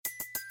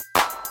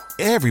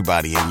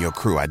Everybody in your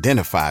crew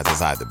identifies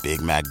as either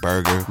Big Mac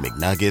Burger,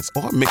 McNuggets,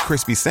 or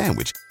McCrispy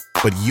Sandwich.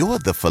 But you're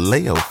the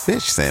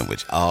Filet-O-Fish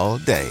Sandwich all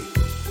day.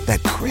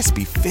 That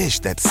crispy fish,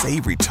 that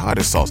savory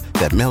tartar sauce,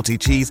 that melty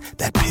cheese,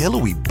 that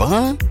pillowy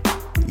bun.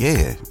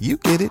 Yeah, you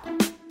get it.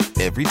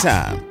 Every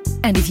time.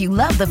 And if you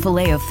love the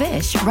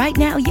Filet-O-Fish, right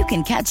now you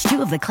can catch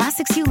two of the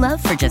classics you love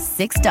for just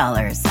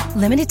 $6.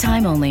 Limited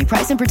time only.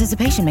 Price and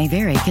participation may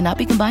vary. Cannot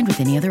be combined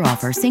with any other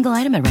offer. Single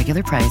item at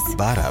regular price.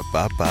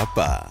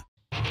 Ba-da-ba-ba-ba.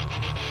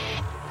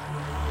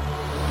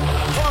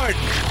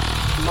 Pardon.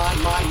 My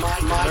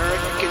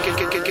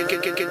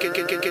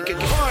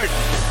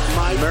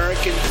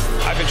American.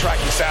 I've been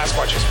tracking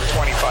Sasquatches for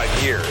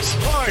 25 years.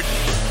 Pardon.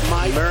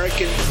 My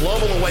American.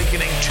 Global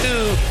awakening to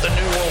the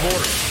New World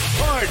Order.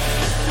 Pardon.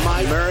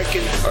 My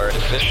American.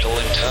 Artificial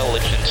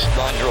intelligence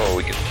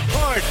android.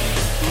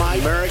 Pardon. My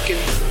American.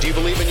 Do you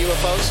believe in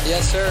UFOs?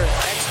 Yes, sir.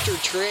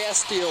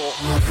 Extraterrestrial.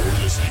 You're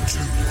listening to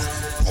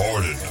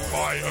Pardon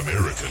My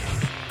American.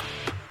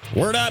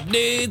 Word up,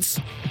 dudes.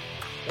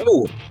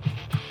 Oh.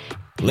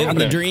 Living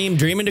the dream,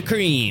 dreaming the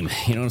cream.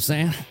 You know what I'm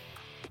saying?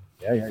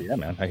 Yeah,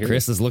 man. I hear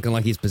Chris is looking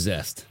like he's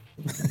possessed.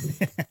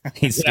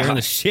 He's scaring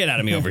the shit out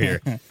of me over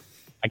here.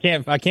 I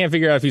can't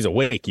figure out if he's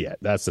awake yet.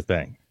 That's the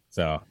thing.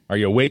 So, are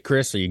you awake,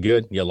 Chris? Are you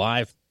good? You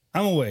alive?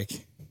 I'm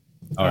awake.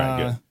 All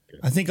right, good.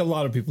 I think a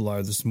lot of people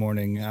are this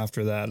morning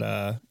after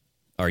that.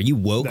 Are you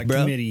woke, that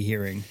bro? Committee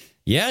hearing.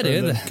 Yeah,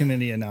 dude. The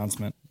committee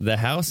announcement. The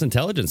House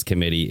Intelligence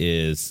Committee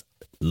is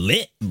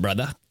lit,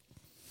 brother.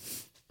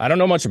 I don't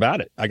know much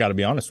about it. I got to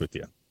be honest with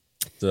you.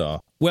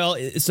 So, well,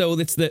 so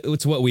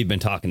it's what we've been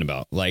talking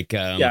about. Like,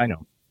 yeah, I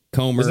know.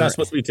 Comer. Isn't that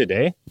supposed to be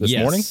today? This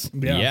morning?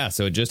 Yeah.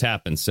 So it just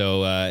happened.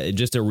 So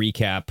just a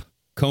recap.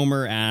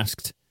 Comer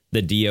asked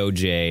the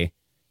DOJ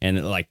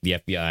and like the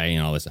FBI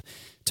and all this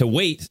to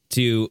wait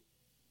to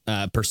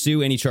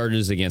pursue any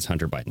charges against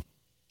Hunter Biden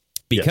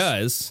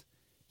because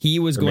he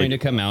was going to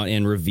come out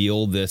and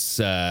reveal this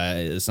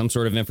some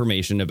sort of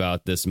information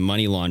about this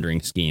money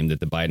laundering scheme that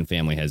the Biden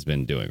family has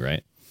been doing,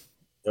 right?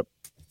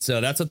 So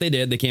that's what they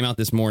did. They came out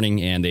this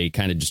morning and they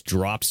kind of just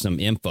dropped some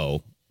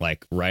info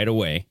like right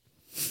away.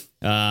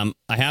 I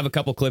have a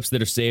couple clips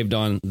that are saved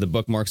on the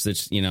bookmarks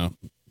that's,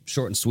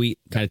 short and sweet,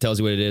 kind of tells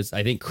you what it is.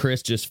 I think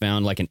Chris just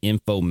found like an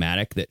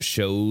infomatic that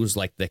shows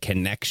like the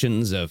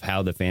connections of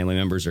how the family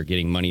members are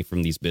getting money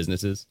from these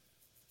businesses.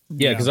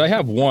 Yeah, because I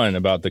have one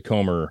about the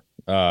Comer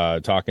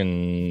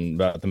talking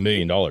about the $1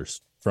 million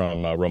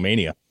from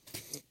Romania.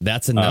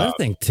 That's another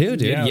thing too,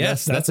 dude. Yeah,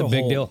 yes, that's a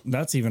big deal.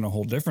 That's even a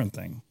whole different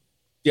thing.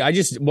 Yeah,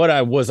 what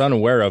I was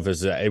unaware of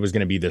is that it was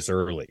going to be this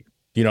early.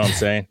 You know what I'm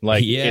saying?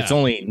 Like, It's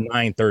only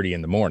 9:30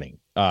 in the morning,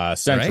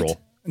 Central.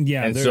 Right?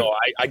 Yeah. And so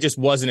I just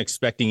wasn't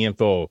expecting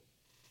info,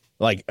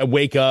 like, I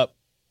wake up,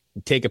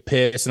 take a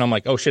piss, and I'm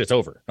like, oh, shit, it's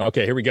over.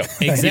 Okay, here we go.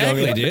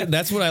 Exactly, dude.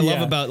 That's what I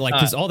love about, like,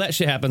 because all that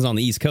shit happens on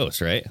the East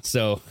Coast, right?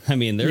 So, I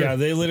mean,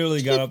 they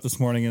literally got up this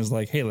morning and was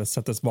like, hey, let's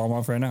set this bomb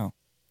off right now.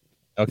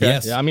 Okay.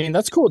 Yes. Yeah, I mean,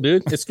 that's cool,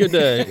 dude. It's good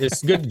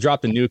to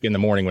drop the nuke in the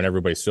morning when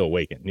everybody's still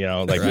waking,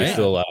 like we're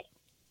still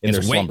in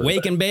their slumber.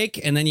 Wake and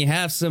bake, and then you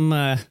have some,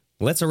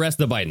 let's arrest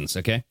the Bidens,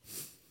 okay?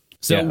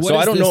 So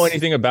I don't know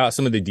anything about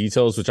some of the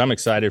details, which I'm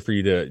excited for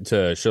you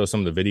to show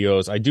some of the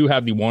videos. I do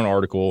have the one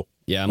article.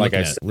 Yeah, like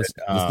I said, let's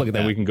look at that.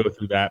 And we can go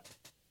through that.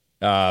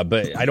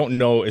 But I don't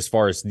know as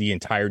far as the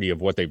entirety of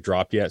what they've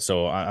dropped yet.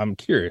 So I'm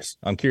curious.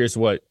 I'm curious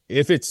let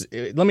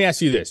me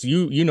ask you this.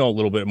 You know a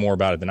little bit more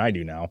about it than I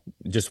do now,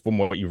 just from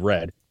what you've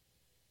read.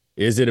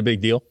 Is it a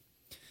big deal?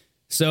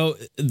 So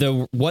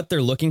what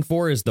they're looking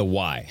for is the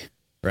why,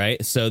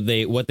 right? So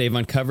what they've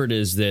uncovered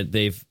is that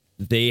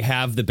they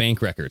have the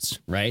bank records,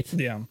 right?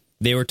 Yeah.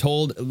 They were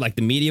told, like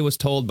the media was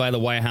told by the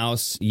White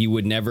House,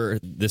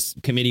 this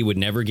committee would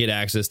never get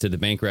access to the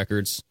bank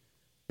records,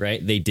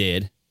 right? They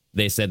did.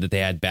 They said that they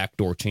had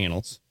backdoor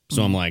channels.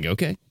 So I'm like,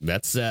 okay,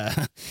 that's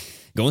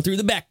going through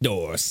the back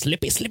door,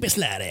 slippy,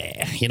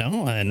 slidey,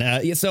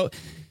 And so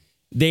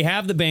they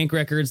have the bank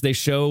records. They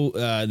show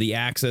the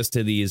access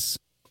to these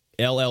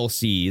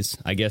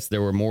LLCs. I guess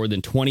there were more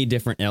than 20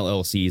 different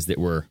LLCs that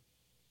were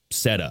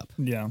set up.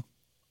 Yeah.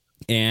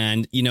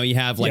 And, you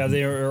have like... Yeah,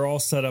 they are all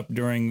set up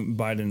during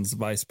Biden's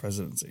vice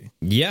presidency.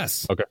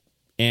 Yes. Okay.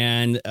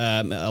 And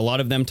a lot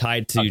of them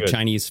tied to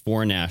Chinese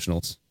foreign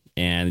nationals.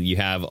 And you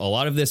have a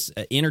lot of this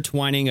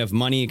intertwining of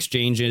money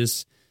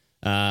exchanges.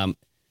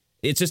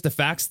 It's just the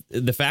fact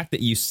that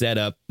you set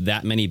up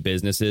that many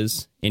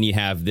businesses and you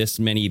have this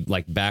many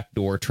like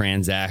backdoor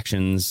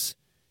transactions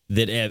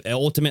that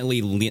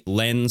ultimately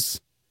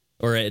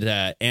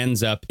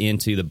ends up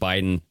into the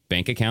Biden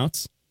bank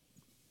accounts.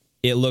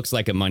 It looks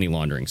like a money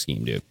laundering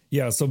scheme, dude.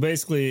 Yeah, so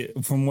basically,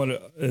 from what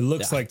it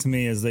looks like to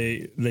me, is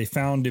they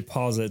found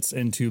deposits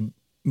into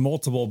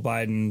multiple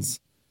Biden's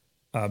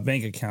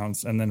bank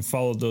accounts and then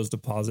followed those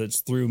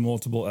deposits through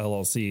multiple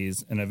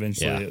LLCs, and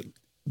eventually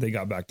they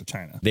got back to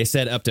China. They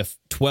said up to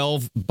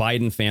 12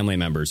 Biden family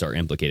members are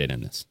implicated in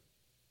this.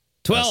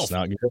 12! That's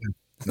not good.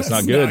 That's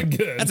not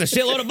good. That's a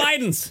shitload of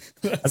Bidens.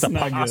 That's a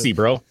posse,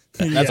 bro.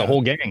 That's a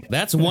whole gang.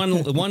 That's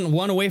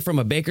one away from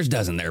a baker's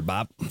dozen there,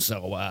 Bob.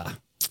 So,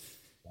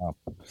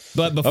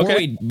 But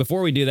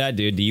before we do that,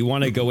 dude, do you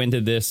want to go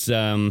into this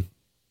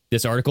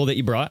this article that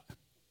you brought?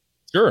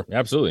 Sure,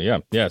 absolutely,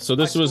 yeah. So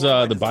this was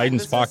the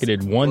Bidens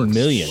pocketed $1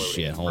 million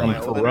from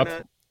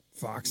corrupt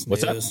Fox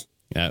What's News. that?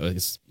 Yeah, it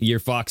was your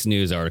Fox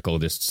News article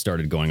just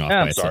started going off.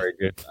 I'm sorry,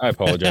 dude. I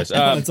apologize.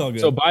 It's all good.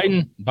 So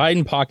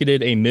Biden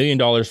pocketed $1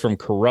 million from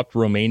corrupt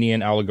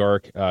Romanian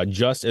oligarch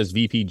just as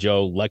VP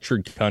Joe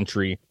lectured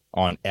country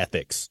on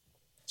ethics.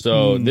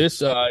 So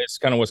this is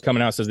kind of what's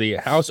coming out. It says the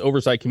House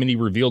Oversight Committee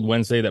revealed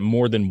Wednesday that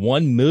more than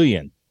 $1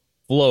 million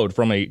flowed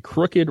from a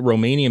crooked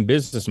Romanian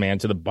businessman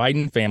to the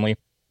Biden family,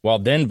 while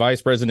then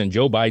Vice President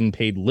Joe Biden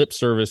paid lip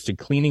service to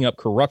cleaning up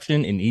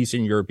corruption in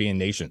Eastern European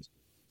nations.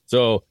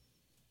 So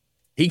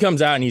he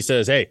comes out and he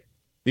says, hey,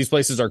 these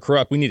places are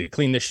corrupt. We need to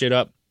clean this shit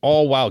up,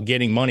 all while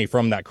getting money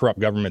from that corrupt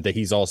government that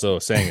he's also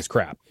saying is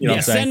crap. You know what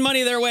I'm saying? Send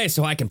money their way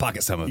so I can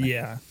pocket some of it.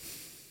 Yeah,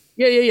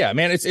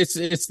 man.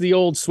 It's the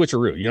old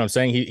switcheroo. You know what I'm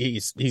saying?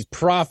 He's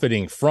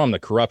profiting from the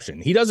corruption.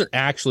 He doesn't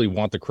actually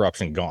want the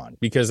corruption gone,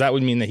 because that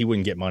would mean that he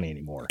wouldn't get money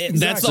anymore.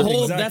 That's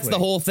the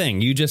whole thing.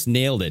 You just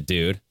nailed it,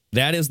 dude.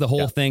 That is the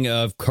whole thing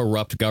of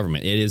corrupt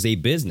government. It is a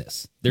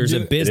business. There's a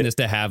business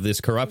to have this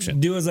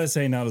corruption. Do as I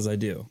say, not as I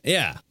do.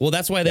 Yeah. Well,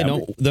 that's why they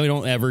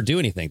don't ever do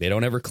anything. They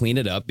don't ever clean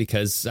it up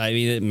because, I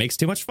mean, it makes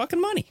too much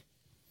fucking money.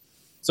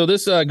 So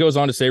this goes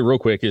on to say real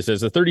quick, it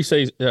says a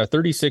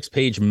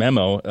 36-page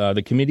memo.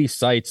 The committee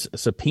cites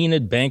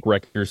subpoenaed bank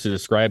records to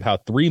describe how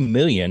 $3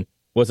 million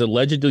was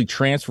allegedly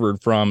transferred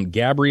from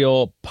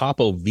Gabriel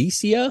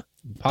Popoviciu.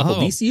 Pop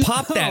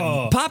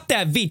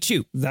that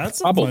Vichu.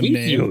 That's a fun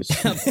name.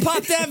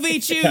 Pop that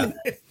Vichu.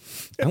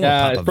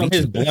 From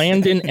his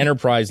Blandon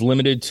Enterprise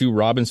Limited to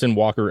Robinson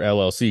Walker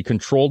LLC,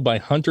 controlled by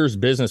Hunter's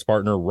business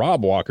partner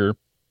Rob Walker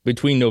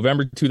between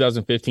November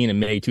 2015 and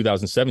May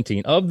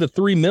 2017. Of the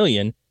 $3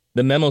 million,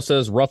 the memo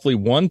says roughly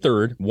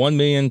one-third,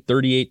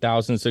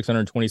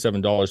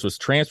 $1,038,627, was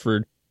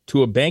transferred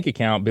to a bank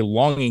account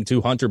belonging to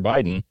Hunter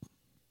Biden,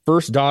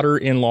 first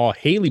daughter-in-law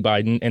Haley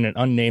Biden, and an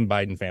unnamed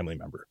Biden family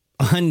member.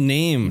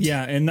 Unnamed.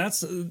 Yeah, and that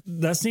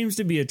seems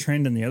to be a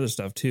trend in the other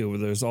stuff too, where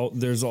there's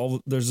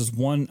this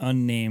one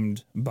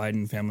unnamed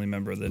Biden family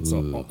member that's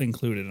all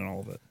included in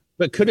all of it.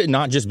 But could it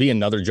not just be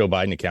another Joe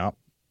Biden account?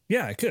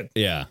 Yeah, it could.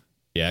 Yeah,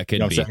 it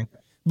could be.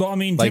 But I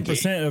mean,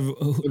 10%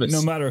 of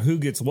no matter who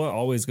gets what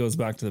always goes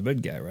back to the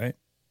big guy, right?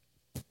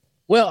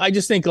 Well, I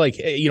just think, like,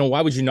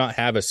 why would you not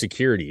have a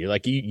security?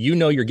 Like,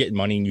 you're getting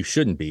money and you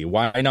shouldn't be.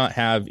 Why not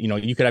have,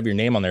 you could have your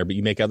name on there, but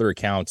you make other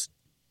accounts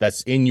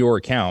that's in your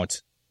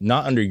account,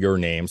 not under your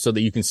name, so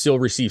that you can still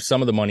receive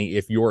some of the money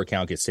if your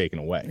account gets taken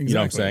away. Exactly. You know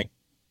what I'm saying?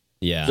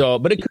 Yeah. So,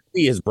 but it could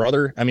be his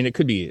brother. I mean, it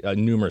could be a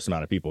numerous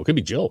amount of people. It could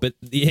be Jill. But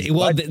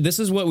this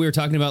is what we were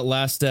talking about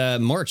last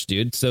March,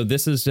 dude. So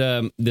this is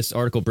this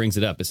article brings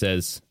it up. It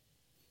says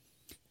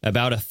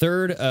about a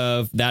third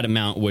of that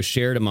amount was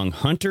shared among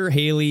Hunter,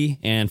 Haley,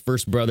 and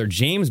first brother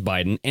James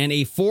Biden, and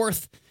a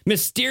fourth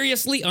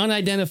mysteriously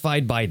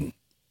unidentified Biden.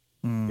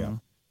 Yeah.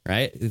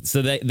 Right.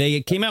 So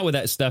they came out with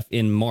that stuff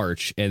in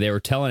March, and they were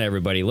telling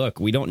everybody, look,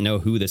 we don't know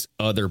who this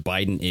other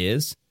Biden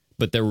is,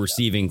 but they're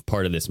receiving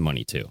part of this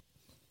money, too.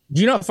 Do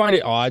you not find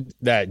it odd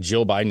that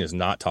Jill Biden is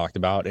not talked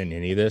about in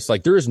any of this?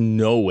 Like, there is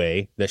no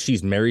way that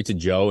she's married to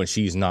Joe and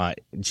she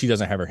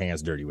doesn't have her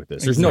hands dirty with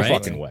this. There's no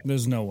fucking way.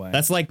 There's no way.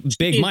 That's like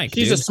Big Mike.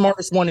 She's the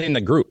smartest one in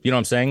the group. You know what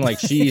I'm saying? Like,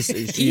 she's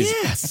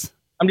yes.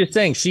 I'm just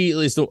saying she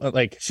is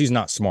she's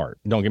not smart.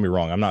 Don't get me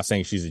wrong. I'm not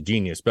saying she's a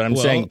genius, but I'm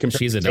saying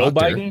she's a Joe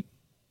doctor. Biden,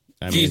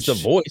 she's the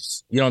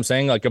voice. You know what I'm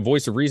saying? Like a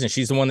voice of reason.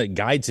 She's the one that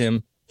guides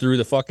him through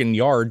the fucking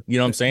yard. You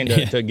know what I'm saying?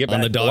 To get back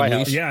on the to dog the White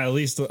leash. House. Yeah, at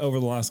least over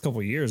the last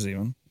couple of years,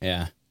 even.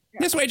 Yeah.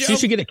 This way, Joe. She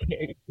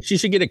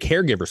should get a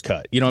caregiver's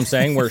cut. You know what I'm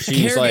saying? Where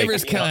she's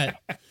caregiver's cut.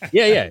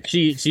 Yeah.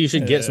 She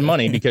should get some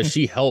money because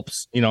she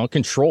helps,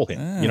 control him.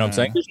 You know what I'm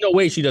saying? There's no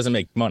way she doesn't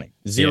make money.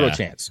 Zero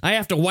chance. I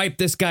have to wipe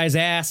this guy's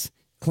ass,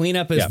 clean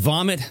up his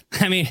vomit.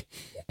 I mean,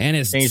 and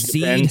his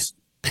seed.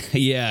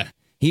 Yeah.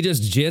 He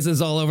just jizzes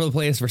all over the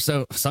place for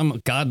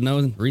some God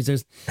knows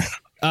reasons.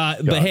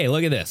 But hey,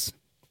 look at this.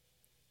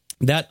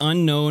 That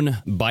unknown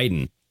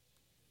Biden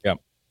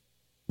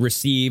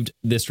received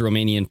this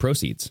Romanian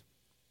proceeds.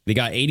 They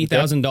got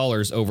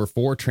 $80,000 over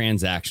 4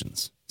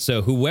 transactions.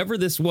 So whoever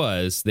this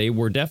was, they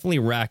were definitely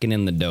racking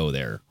in the dough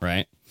there,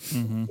 right?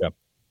 Mm-hmm. Yep.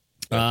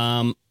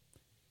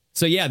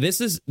 So yeah,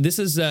 this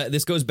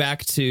goes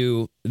back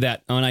to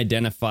that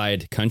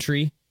unidentified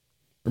country.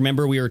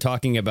 Remember, we were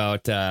talking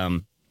about,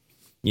 there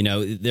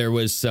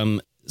was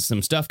some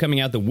stuff coming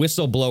out. The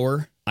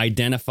whistleblower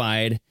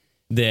identified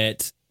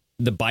that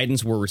the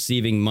Bidens were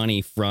receiving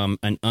money from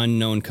an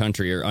unknown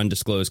country or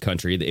undisclosed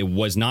country. It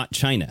was not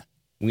China.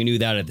 We knew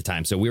that at the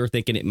time. So we were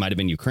thinking it might have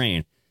been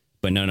Ukraine.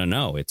 But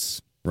no.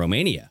 It's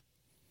Romania.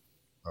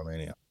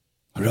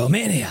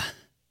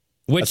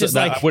 Which is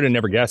like... I would have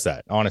never guessed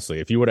that, honestly.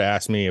 If you would have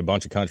asked me a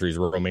bunch of countries,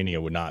 Romania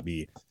would not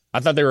be... I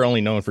thought they were only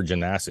known for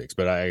gymnastics,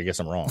 but I guess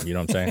I'm wrong. You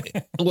know what I'm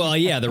saying? Well,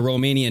 yeah, the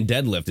Romanian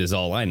deadlift is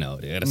all I know,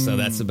 dude. So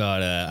that's about...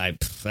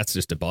 that's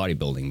just a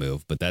bodybuilding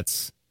move. But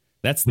that's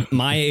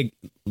my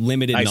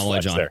limited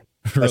knowledge on it.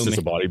 That's just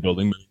a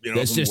bodybuilding move. You know,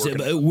 that's just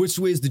which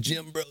way is the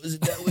gym, bro? Is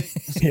it that way?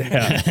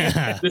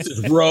 Yeah. This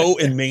is Row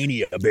and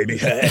Mania, baby.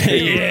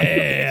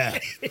 Yeah.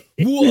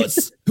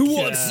 What's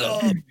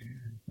up?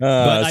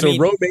 So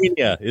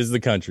Romania is the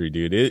country,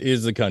 dude. It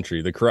is the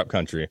country, the corrupt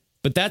country.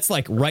 But that's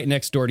like right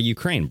next door to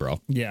Ukraine,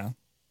 bro. Yeah.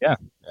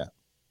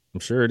 I'm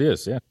sure it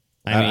is. Yeah.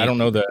 I mean, I don't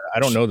know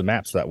the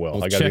maps that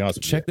well. I gotta be honest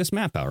with you. Check this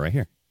map out right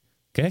here.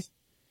 Okay.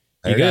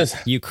 There it is.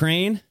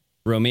 Ukraine,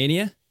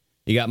 Romania.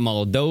 You got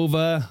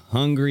Moldova,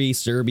 Hungary,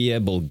 Serbia,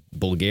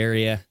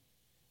 Bulgaria,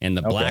 and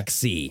the Black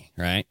Sea,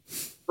 right?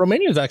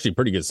 Romania is actually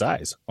pretty good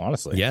size,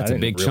 honestly. Yeah, it's a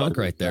big chunk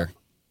right there.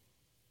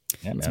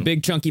 Yeah, man. It's a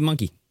big chunky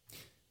monkey.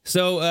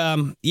 So,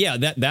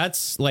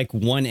 that's like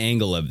one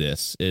angle of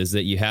this is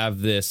that you have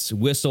this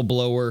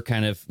whistleblower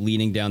kind of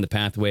leading down the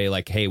pathway.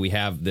 Like, hey, we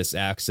have this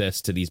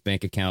access to these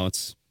bank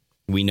accounts.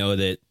 We know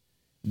that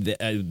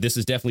this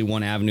is definitely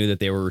one avenue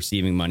that they were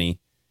receiving money.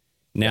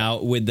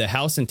 Now, with the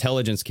House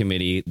Intelligence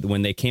Committee,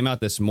 when they came out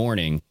this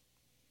morning,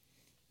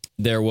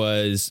 there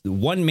was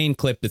one main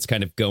clip that's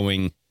kind of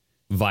going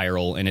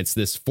viral, and it's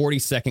this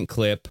 40-second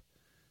clip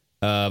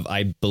of,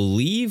 I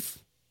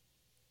believe,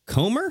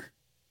 Comer?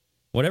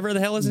 Whatever the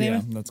hell his name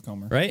is. Yeah, that's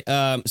Comer. Right?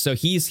 So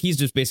he's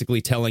just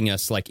basically telling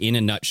us, like, in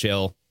a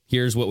nutshell,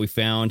 here's what we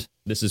found.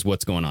 This is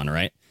what's going on,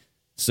 right?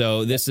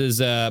 So this is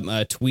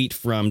a tweet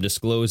from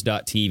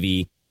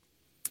disclose.tv,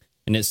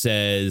 and it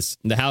says,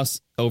 the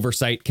House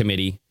Oversight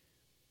Committee.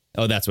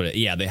 Oh, that's what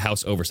the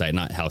House Oversight,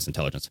 not House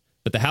Intelligence.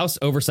 But the House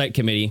Oversight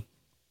Committee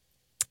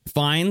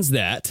finds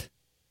that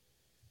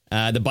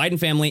the Biden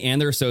family and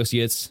their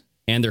associates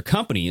and their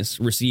companies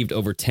received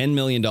over $10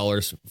 million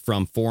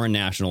from foreign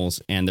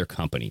nationals and their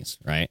companies,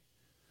 right?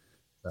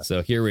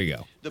 So here we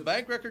go. The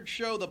bank records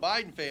show the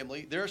Biden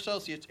family, their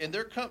associates, and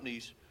their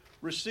companies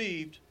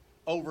received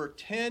over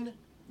 $10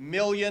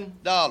 million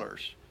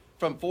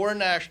from foreign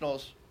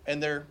nationals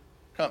and their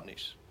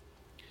companies.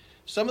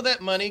 Some of that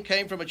money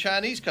came from a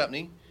Chinese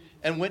company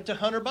and went to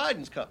Hunter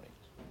Biden's company.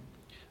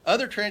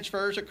 Other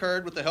transfers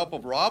occurred with the help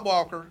of Rob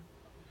Walker,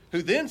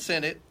 who then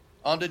sent it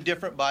on to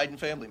different Biden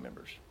family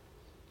members.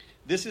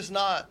 This is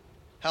not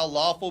how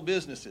lawful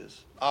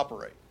businesses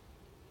operate.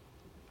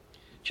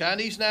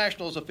 Chinese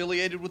nationals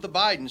affiliated with the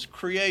Bidens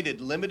created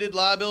limited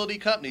liability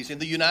companies in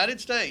the United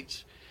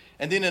States,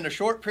 and then in a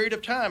short period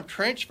of time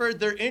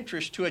transferred their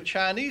interest to a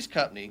Chinese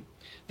company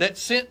that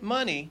sent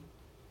money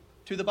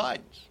to the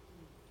Bidens.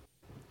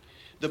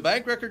 The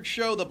bank records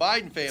show the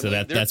Biden family. So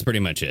that's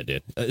pretty much it,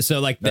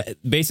 dude.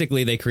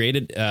 Basically, they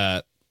created,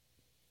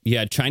 you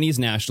had Chinese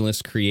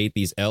nationalists create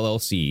these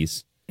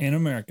LLCs in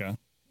America.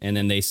 And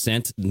then they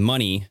sent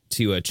money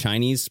to a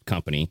Chinese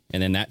company,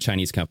 and then that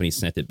Chinese company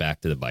sent it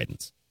back to the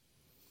Bidens.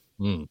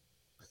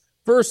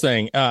 First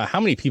thing,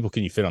 how many people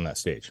can you fit on that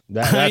stage?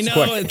 That's I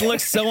know, it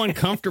looks so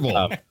uncomfortable.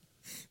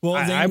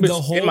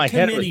 The whole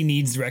committee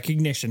needs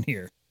recognition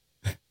here.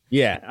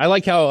 Yeah, I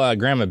like how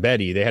Grandma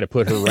Betty, they had to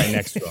put her right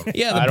next to him.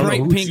 Yeah, the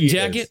bright pink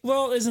jacket.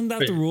 Well, isn't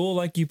that the rule?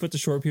 Like, you put the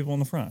short people in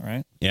the front,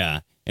 right? Yeah,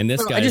 and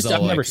this guy's all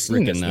I've like never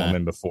seen this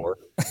woman before.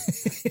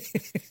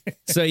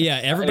 So, yeah,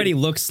 everybody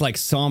looks like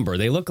somber.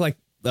 They look like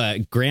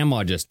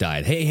Grandma just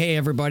died. Hey,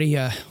 everybody,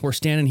 we're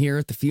standing here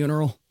at the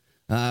funeral.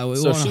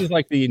 She's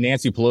like the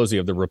Nancy Pelosi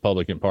of the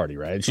Republican Party,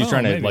 right? She's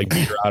trying to like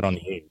beat her out on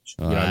the age.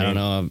 I don't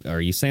know.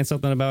 Are you saying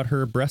something about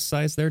her breast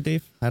size there,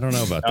 Dave? I don't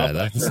know about that.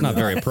 That's not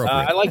very appropriate.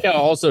 I like how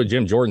also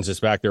Jim Jordan's just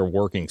back there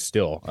working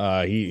still.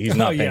 He's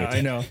not paying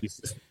attention. I know.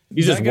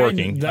 He's just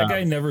working. That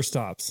guy never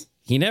stops.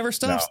 He never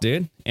stops,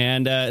 dude.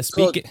 And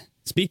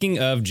speaking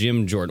of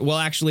Jim Jordan, well,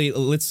 actually,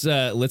 let's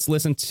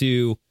listen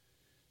to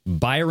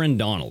Byron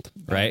Donald,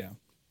 right?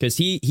 Because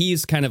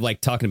he's kind of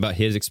like talking about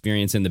his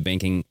experience in the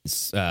banking.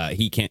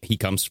 He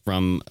comes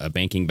from a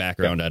banking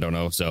background. I don't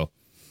know. So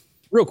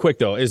real quick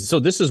though,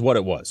 this is what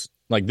it was.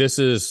 Like, this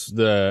is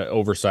the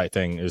oversight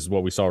thing is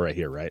what we saw right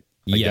here, right?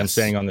 Like them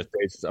saying on the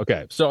stage.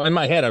 Okay. So in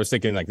my head, I was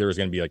thinking like there was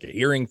going to be like a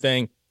hearing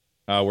thing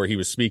where he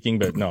was speaking,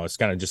 but no, it's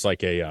kind of just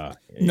like a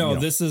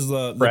this is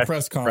the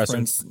press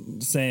conference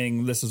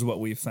saying this is what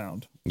we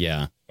found.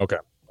 Yeah. Okay.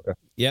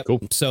 Yep.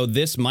 Cool. So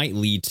this might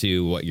lead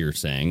to what you're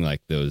saying,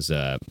 like those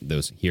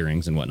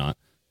hearings and whatnot.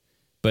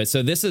 But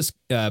so this is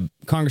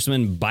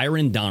Congressman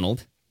Byron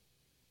Donald,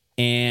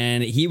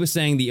 and he was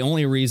saying the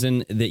only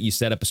reason that you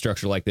set up a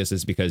structure like this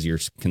is because you're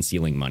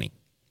concealing money.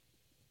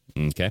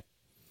 Okay.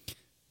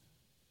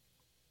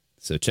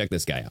 So check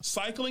this guy out.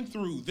 Cycling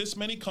through this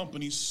many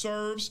companies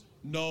serves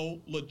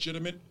no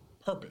legitimate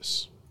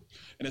purpose.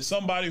 And as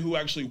somebody who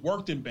actually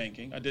worked in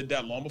banking, I did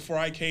that long before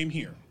I came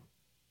here.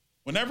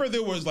 Whenever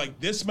there was like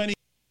this many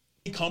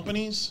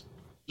companies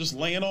just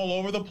laying all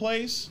over the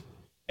place,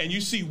 and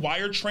you see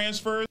wire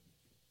transfers,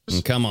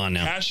 come on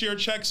now, cashier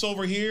checks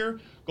over here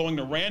going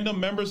to random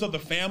members of the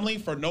family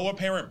for no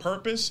apparent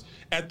purpose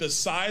at the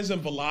size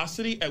and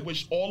velocity at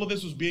which all of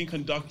this was being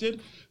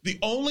conducted, the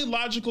only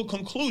logical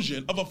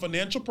conclusion of a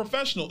financial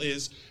professional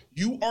is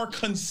you are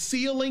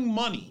concealing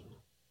money.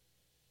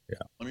 Yeah.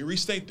 Let me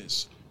restate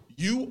this.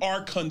 You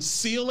are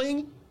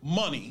concealing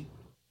money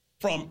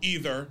from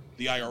either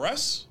the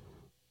IRS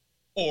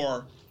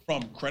or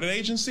from credit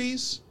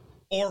agencies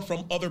or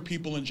from other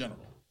people in general.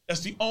 That's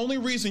the only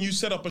reason you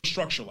set up a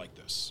structure like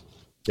this.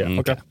 Yeah.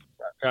 Okay.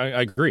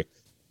 I agree.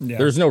 Yeah.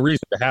 There's no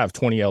reason to have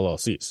 20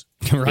 LLCs.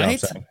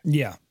 Right?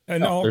 Yeah.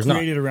 And all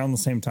created around the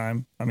same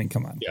time. I mean,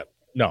 come on. Yeah.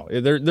 No,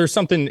 there's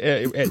something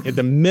at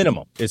the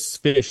minimum. It's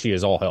fishy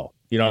as all hell.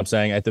 You know what I'm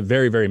saying? At the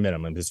very, very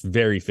minimum, it's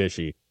very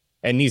fishy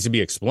and needs to be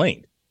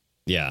explained.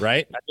 Yeah.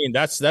 Right. I mean,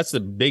 that's the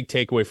big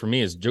takeaway for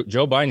me is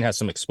Joe Biden has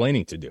some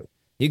explaining to do.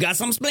 You got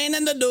some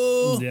explaining to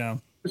do. Yeah.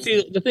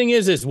 See, the thing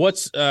is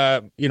what's,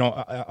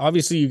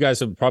 obviously you guys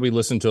have probably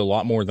listened to a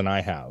lot more than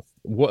I have.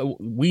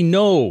 We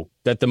know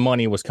that the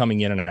money was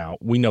coming in and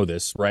out. We know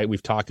this, right?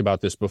 We've talked about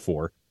this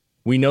before.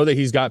 We know that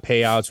he's got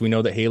payouts. We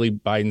know that Haley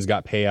Biden's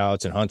got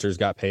payouts and Hunter's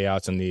got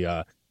payouts and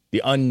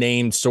the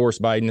unnamed source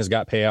Biden has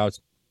got payouts.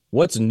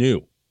 What's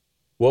new?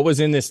 What was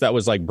in this that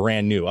was like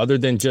brand new other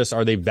than just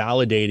are they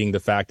validating the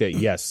fact that,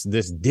 yes,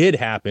 this did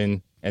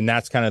happen? And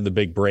that's kind of the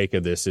big break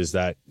of this is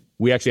that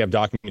we actually have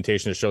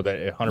documentation to show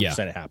that 100%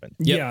 it happened.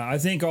 Yep. Yeah, I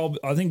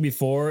think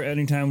before,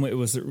 anytime it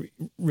was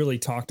really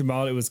talked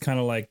about, it was kind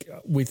of like,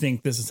 we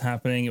think this is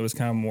happening. It was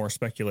kind of more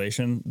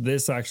speculation.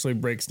 This actually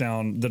breaks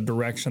down the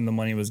direction the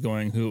money was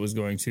going, who it was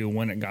going to,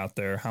 when it got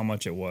there, how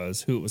much it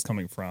was, who it was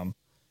coming from.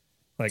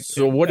 Like,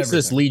 so what does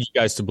this lead you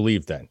guys to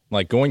believe then?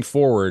 Like going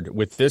forward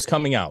with this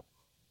coming out,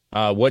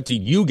 what do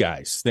you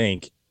guys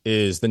think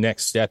is the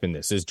next step in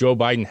this? Does Joe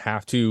Biden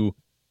have to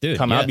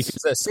come out?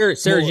 Because Sarah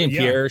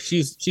Jean-Pierre,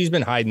 she's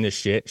been hiding this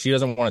shit. She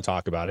doesn't want to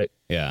talk about it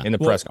in the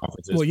press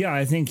conferences. Well, yeah,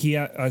 I think he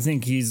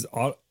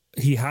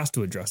has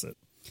to address it.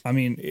 I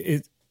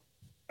mean,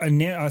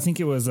 I think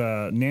it was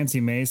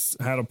Nancy Mace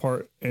had a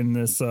part in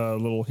this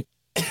little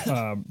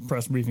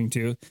press briefing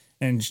too.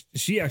 And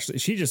she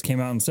just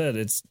came out and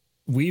said,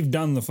 we've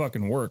done the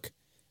fucking work.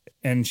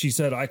 And she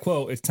said, I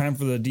quote, it's time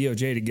for the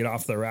DOJ to get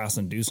off their ass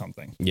and do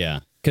something. Yeah.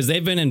 Because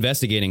they've been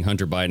investigating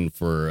Hunter Biden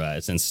for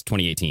since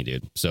 2018,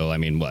 dude. So, I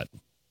mean, what,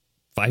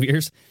 5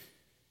 years?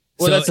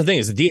 Well, that's the thing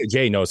is the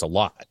DOJ knows a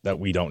lot that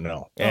we don't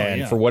know.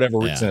 And for whatever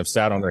reason have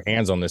sat on their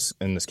hands on this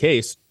in this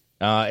case.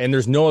 And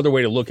there's no other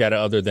way to look at it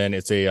other than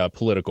it's a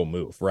political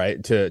move,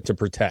 right, to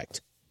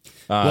protect.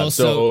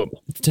 So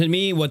to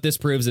me, what this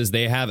proves is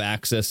they have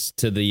access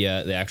to the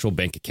actual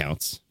bank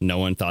accounts. No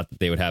one thought that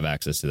they would have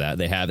access to that.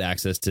 They have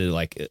access to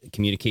like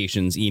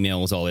communications,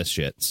 emails, all this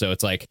shit. So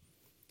it's like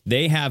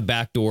they have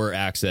backdoor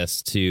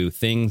access to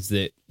things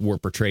that were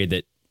portrayed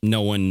that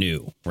no one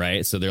knew.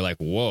 Right. So they're like,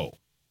 whoa.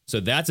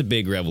 So that's a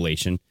big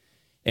revelation.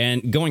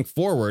 And going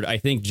forward, I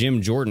think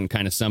Jim Jordan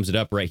kind of sums it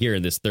up right here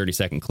in this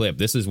 30-second clip.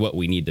 This is what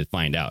we need to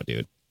find out,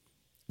 dude.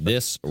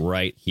 This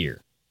right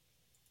here.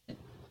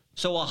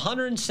 So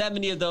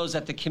 170 of those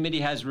that the committee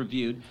has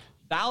reviewed,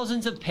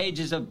 thousands of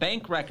pages of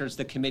bank records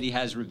the committee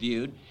has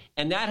reviewed,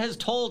 and that has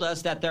told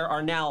us that there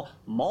are now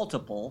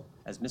multiple,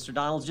 as Mr.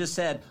 Donald just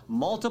said,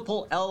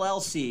 multiple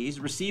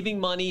LLCs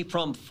receiving money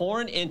from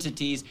foreign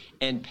entities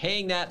and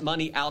paying that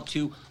money out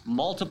to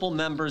multiple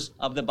members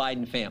of the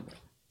Biden family.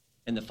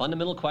 And the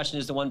fundamental question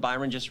is the one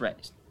Byron just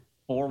raised.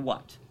 For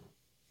what?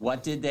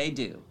 What did they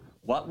do?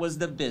 What was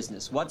the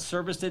business? What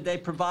service did they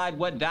provide?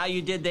 What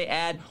value did they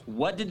add?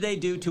 What did they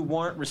do to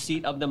warrant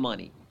receipt of the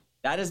money?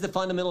 That is the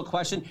fundamental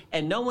question,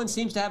 and no one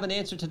seems to have an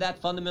answer to that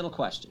fundamental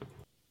question.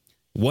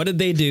 What did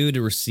they do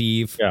to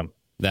receive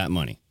that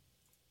money?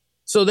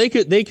 So they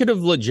could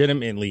have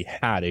legitimately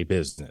had a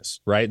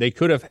business, right? They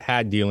could have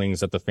had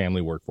dealings that the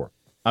family worked for.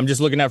 I'm just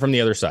looking at it from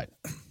the other side.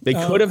 They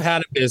could have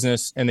had a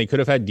business and they could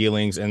have had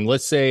dealings. And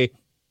let's say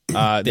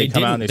they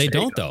come out and they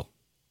don't though.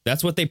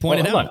 That's what they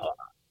pointed out.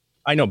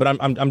 I know, but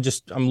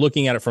I'm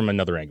looking at it from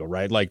another angle,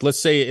 right? Like, let's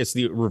say it's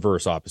the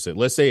reverse opposite.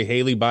 Let's say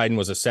Haley Biden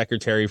was a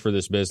secretary for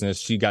this business.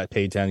 She got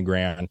paid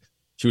 $10,000.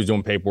 She was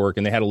doing paperwork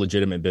and they had a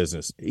legitimate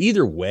business.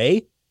 Either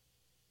way,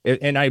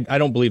 and I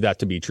don't believe that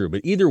to be true,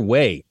 but either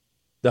way,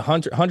 the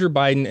Hunter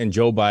Biden and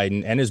Joe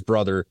Biden and his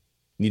brother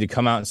need to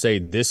come out and say,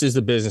 this is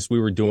the business we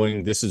were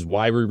doing. This is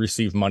why we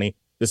received money.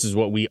 This is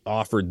what we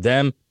offered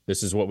them.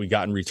 This is what we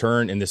got in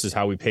return. And this is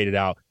how we paid it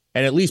out,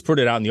 and at least put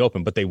it out in the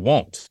open, but they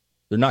won't.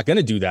 They're not going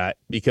to do that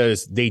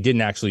because they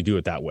didn't actually do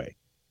it that way,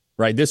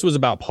 right? This was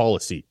about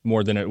policy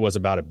more than it was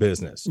about a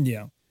business.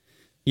 Yeah.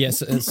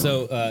 Yes.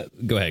 So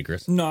go ahead,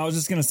 Chris. No, I was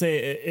just going to say,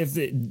 if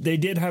they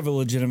did have a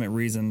legitimate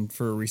reason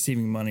for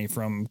receiving money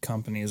from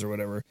companies or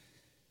whatever,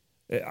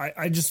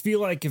 I just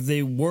feel like if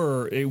they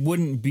were, it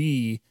wouldn't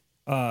be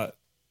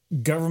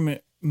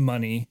government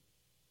money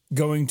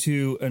going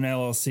to an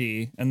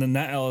LLC and then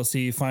that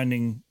LLC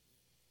finding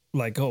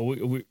like,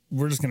 oh,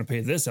 we're just going to pay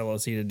this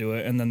LLC to do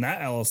it. And then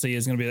that LLC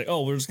is going to be like,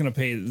 oh, we're just going to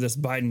pay this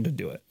Biden to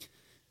do it.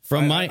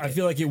 I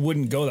feel like it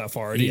wouldn't go that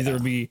far. It'd either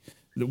be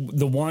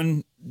the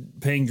one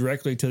paying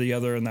directly to the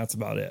other, and that's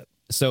about it.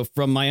 So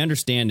from my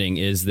understanding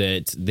is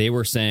that they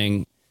were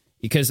saying,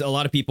 because a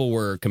lot of people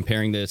were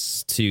comparing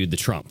this to the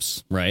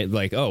Trumps, right?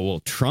 Like, oh, well,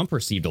 Trump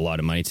received a lot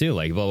of money too,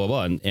 like blah,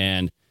 blah, blah.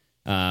 And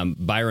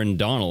Byron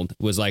Donald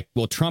was like,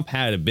 well, Trump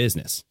had a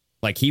business.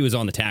 Like he was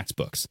on the tax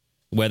books.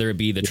 Whether it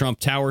be the Trump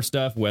Tower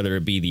stuff, whether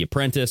it be The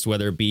Apprentice,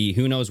 whether it be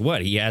who knows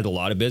what. He had a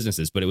lot of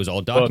businesses, but it was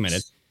all documented.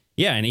 Books.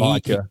 Yeah, and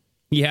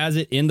He has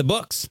it in the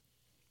books.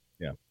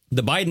 Yeah.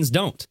 The Bidens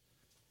don't.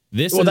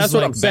 That's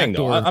what I'm saying,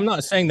 though. I'm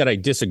not saying that I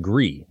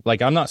disagree.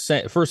 Like, I'm not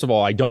saying, first of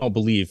all, I don't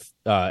believe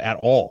at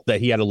all that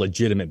he had a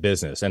legitimate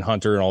business and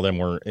Hunter and all them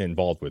were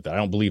involved with that. I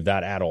don't believe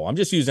that at all. I'm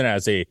just using it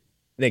as an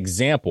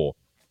example,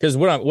 because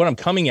what I'm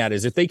coming at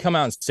is if they come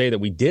out and say that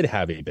we did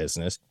have a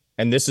business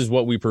and this is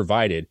what we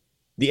provided,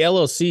 the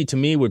LLC to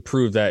me would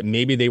prove that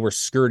maybe they were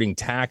skirting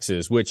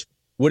taxes, which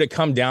would it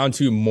come down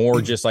to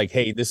more just like,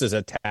 hey, this is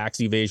a tax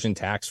evasion,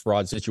 tax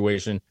fraud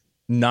situation,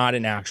 not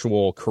an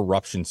actual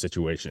corruption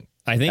situation.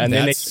 I think, and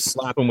then they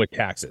slap them with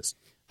taxes.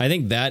 I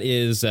think that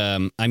is,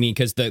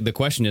 because the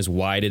question is,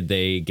 why did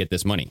they get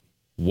this money?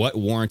 What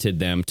warranted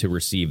them to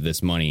receive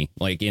this money,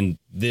 like in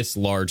this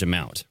large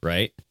amount,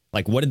 right?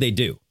 Like, what did they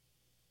do?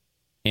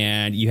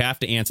 And you have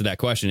to answer that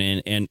question.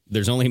 And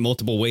there's only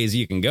multiple ways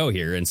you can go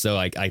here. And so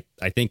I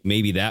think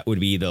maybe that would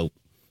be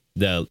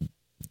the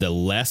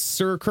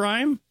lesser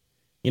crime.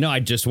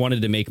 I just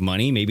wanted to make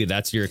money. Maybe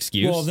that's your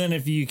excuse. Well, then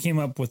if you came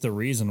up with a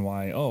reason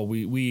why,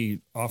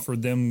 we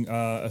offered them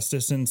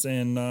assistance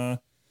and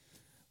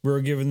we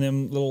were giving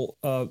them little,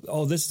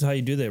 this is how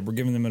you do that. We're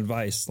giving them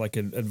advice, like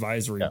an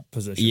advisory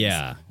position.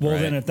 Yeah. Well,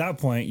 then at that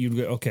point, you'd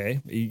go, okay,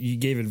 you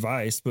gave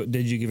advice, but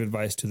did you give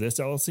advice to this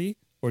LLC?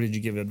 Or did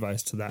you give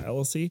advice to that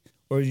LLC?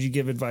 Or did you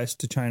give advice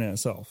to China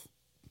itself?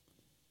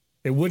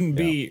 It wouldn't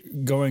be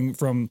going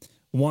from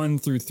 1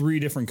 through 3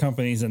 different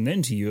companies and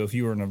then to you if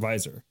you were an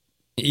advisor.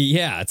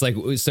 Yeah, it's like,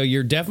 so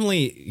you're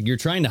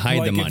trying to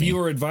hide the money. If you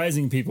were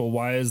advising people,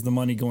 why is the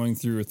money going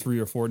through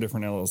 3 or 4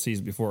 different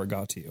LLCs before it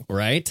got to you?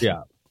 Right?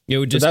 Yeah. It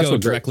would just go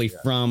directly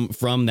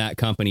from that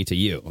company to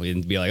you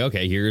and be like,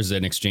 okay, here's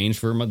an exchange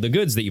for the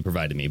goods that you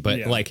provided me. But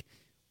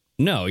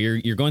no,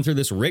 you're going through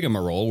this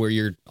rigmarole where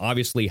you're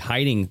obviously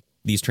hiding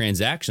these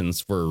transactions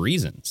for a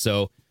reason.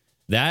 So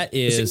that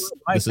is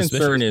my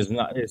concern is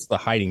not, it's the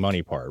hiding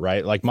money part,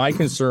 right? Like my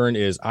concern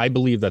is I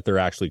believe that they're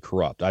actually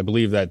corrupt. I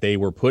believe that they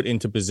were put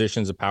into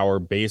positions of power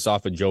based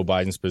off of Joe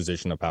Biden's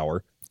position of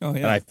power. Oh, yeah.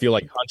 And I feel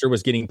like Hunter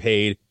was getting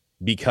paid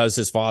because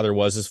his father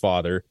was his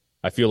father.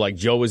 I feel like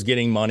Joe was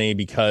getting money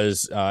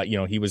because,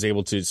 he was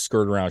able to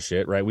skirt around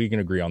shit, right? We can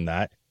agree on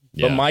that.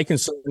 Yeah. But my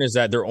concern is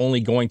that they're only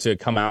going to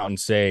come out and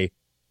say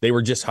they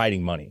were just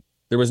hiding money.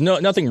 There was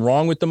nothing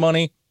wrong with the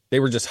money. They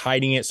were just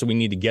hiding it, so we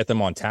need to get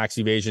them on tax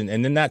evasion.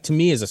 And then that, to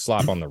me, is a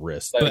slap on the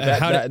wrist.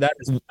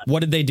 What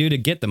did they do to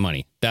get the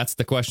money? That's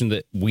the question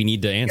that we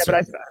need to answer.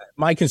 Yeah, but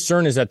my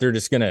concern is that they're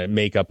just going to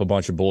make up a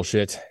bunch of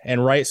bullshit.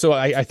 And so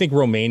I think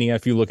Romania,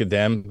 if you look at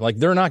them, like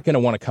they're not going to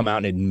want to come out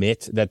and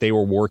admit that they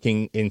were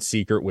working in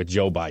secret with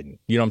Joe Biden.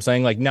 You know what I'm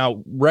saying? Like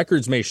now,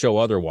 records may show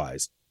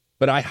otherwise,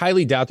 but I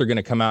highly doubt they're going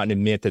to come out and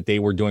admit that they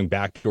were doing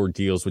backdoor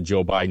deals with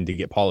Joe Biden to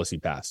get policy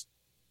passed.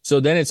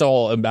 So then it's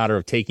all a matter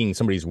of taking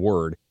somebody's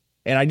word.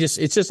 And it's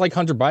just like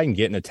Hunter Biden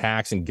getting a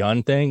tax and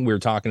gun thing. We were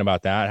talking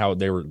about that, how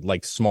they were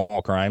like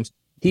small crimes.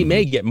 He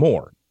may get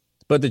more,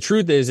 but the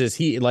truth is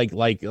he like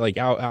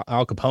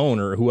Al Capone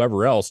or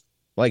whoever else,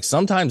 like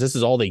sometimes this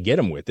is all they get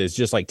him with is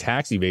just like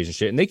tax evasion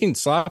shit, and they can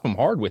slap him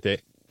hard with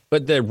it.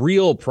 But the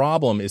real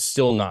problem is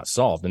still not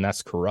solved, and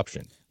that's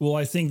corruption. Well,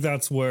 I think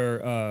that's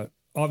where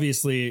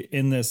obviously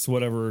in this,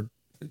 whatever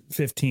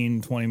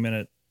 15, 20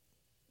 minute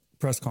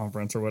press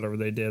conference or whatever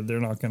they did, they're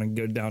not going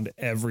to go down to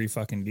every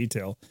fucking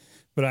detail.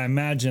 But I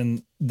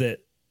imagine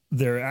that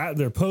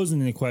they're posing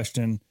the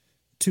question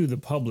to the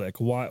public,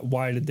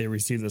 why did they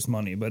receive this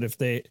money? But if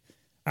they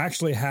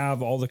actually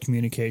have all the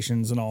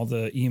communications and all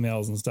the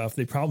emails and stuff,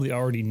 they probably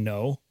already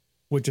know,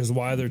 which is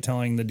why they're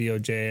telling the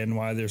DOJ and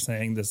why they're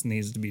saying this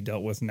needs to be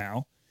dealt with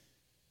now.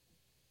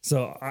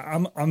 So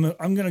I'm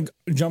going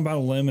to jump out a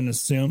limb and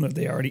assume that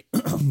they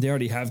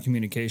already have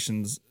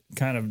communications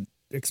kind of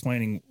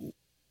explaining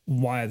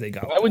why they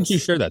got. Why wouldn't you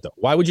share that though?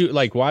 Why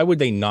would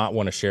they not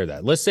want to share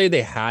that? Let's say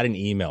they had an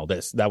email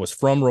that was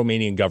from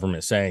Romanian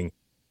government saying,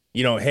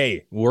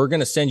 hey, we're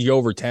going to send you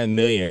over 10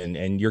 million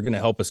and you're going to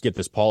help us get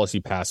this policy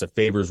passed that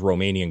favors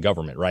Romanian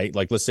government, right?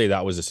 Like, let's say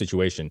that was a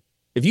situation.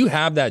 If you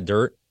have that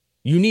dirt,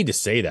 you need to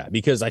say that,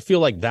 because I feel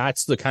like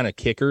that's the kind of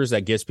kickers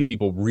that gets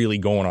people really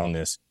going on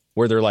this,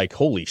 where they're like,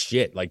 holy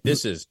shit, like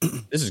this is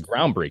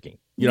groundbreaking.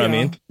 You know what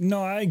I mean?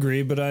 No, I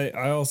agree. But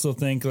I also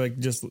think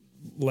just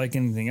like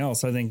anything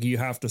else, I think you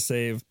have to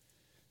save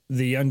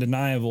the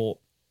undeniable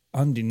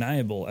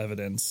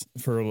evidence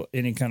for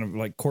any kind of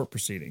like court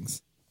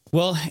proceedings.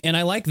 Well, and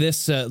I like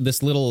this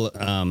little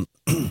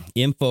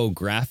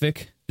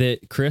infographic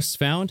that Chris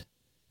found.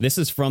 This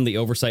is from the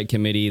Oversight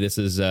Committee. This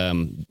is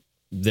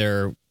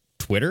their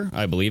Twitter,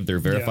 I believe, their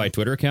verified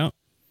Twitter account.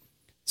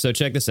 So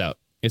check this out.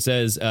 It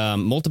says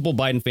multiple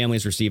Biden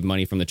families received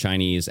money from the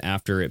Chinese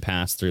after it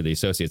passed through the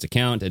associate's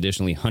account.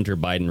 Additionally, Hunter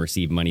Biden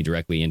received money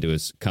directly into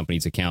his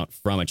company's account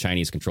from a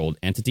Chinese-controlled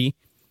entity.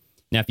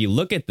 Now, if you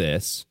look at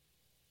this,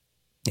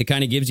 it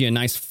kind of gives you a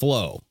nice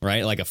flow,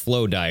 right? Like a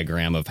flow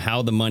diagram of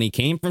how the money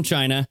came from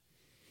China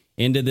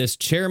into this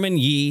Chairman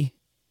Yi.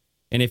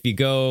 And if you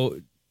go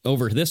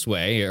over this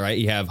way, right,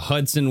 you have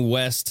Hudson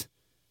West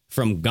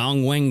from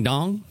Gong Wang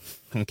Dong,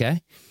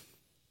 okay?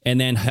 And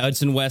then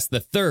Hudson West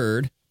the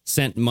third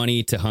sent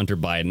money to Hunter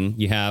Biden.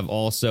 You have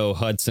also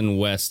Hudson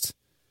West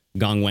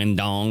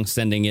Gongwendong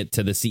sending it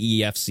to the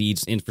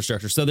CEFC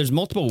infrastructure. So there's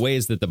multiple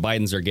ways that the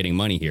Bidens are getting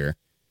money here.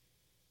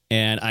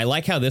 And I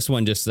like how this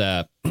one just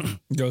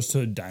goes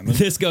to a diamond.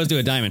 This goes to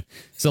a diamond.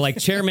 So like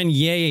Chairman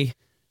Ye,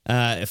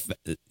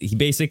 he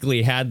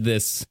basically had the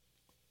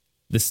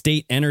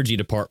state energy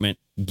department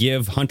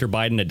give Hunter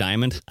Biden a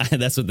diamond.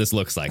 That's what this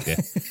looks like.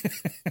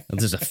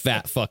 There's a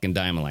fat fucking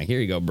diamond. Like, here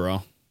you go,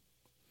 bro.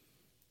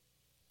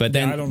 But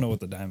then I don't know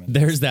what the diamond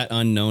there's is. that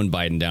unknown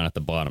Biden down at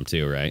the bottom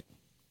too, right?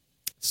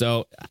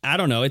 So I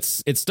don't know.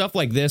 It's stuff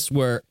like this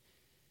where,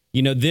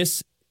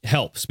 this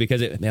helps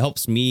because it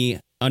helps me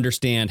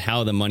understand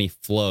how the money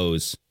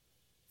flows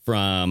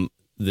from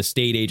the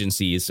state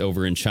agencies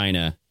over in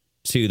China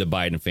to the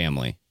Biden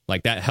family.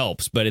 Like that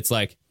helps, but it's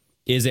like,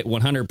 is it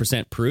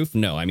 100% proof?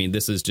 No. I mean,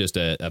 this is just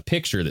a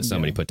picture that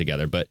somebody put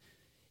together. But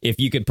if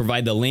you could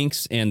provide the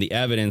links and the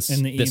evidence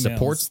that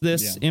supports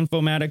this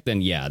infomatic,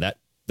 then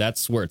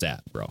that's where it's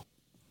at, bro.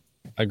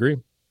 I agree.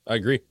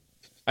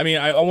 I mean,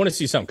 I want to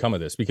see something come of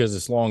this because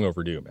it's long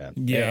overdue, man.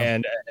 Yeah.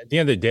 And at the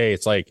end of the day,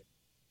 it's like,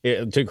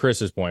 to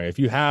Chris's point, if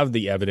you have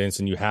the evidence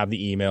and you have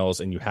the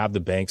emails and you have the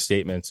bank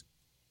statements,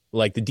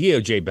 like the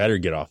DOJ better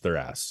get off their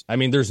ass. I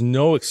mean, there's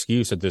no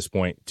excuse at this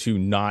point to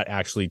not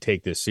actually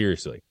take this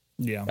seriously.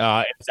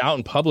 Yeah. It's out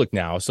in public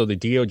now, so the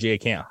DOJ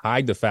can't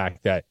hide the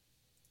fact that,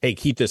 hey,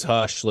 keep this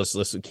hush.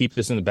 Let's keep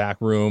this in the back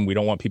room. We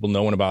don't want people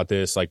knowing about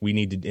this. Like, we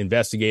need to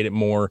investigate it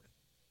more.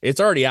 It's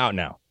already out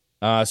now.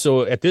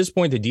 So at this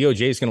point, the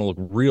DOJ is going to look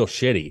real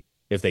shitty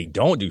if they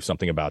don't do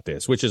something about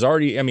this, which is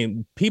already, I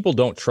mean, people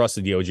don't trust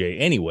the DOJ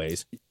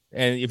anyways.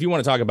 And if you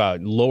want to talk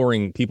about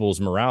lowering people's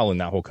morale in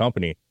that whole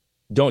company,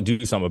 don't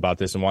do something about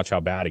this and watch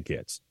how bad it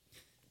gets.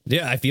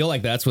 Yeah, I feel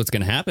like that's what's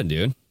going to happen,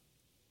 dude.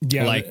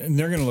 Yeah, and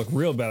they're going to look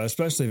real bad,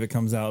 especially if it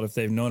comes out if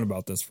they've known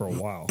about this for a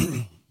while.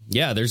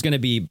 Yeah, there's going to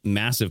be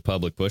massive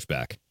public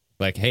pushback.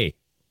 Like, hey,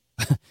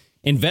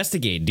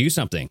 investigate, do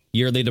something.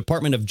 You're the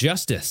Department of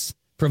Justice.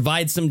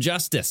 Provide some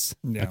justice,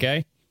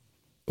 okay?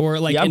 Or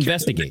like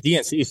investigate. What the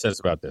DNC says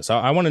about this.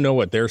 I want to know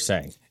what they're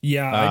saying.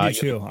 Yeah, I do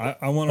too.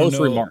 I want to know.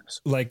 Remarks.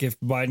 Like if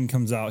Biden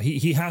comes out,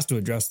 he has to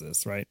address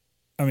this, right?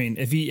 I mean,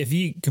 if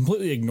he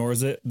completely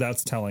ignores it,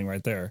 that's telling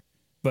right there.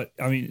 But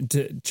I mean,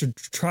 to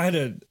try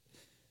to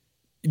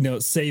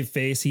save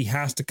face, he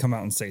has to come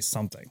out and say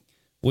something.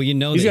 Well, he's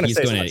going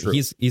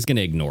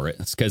to ignore it.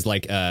 It's because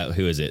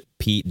who is it?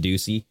 Pete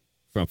Ducey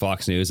from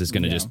Fox News is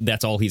going to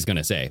that's all he's going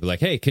to say. Like,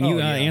 hey, can you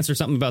answer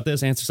something about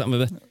this? Answer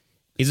something about this.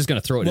 He's just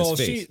going to throw it in his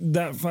face.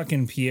 That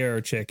fucking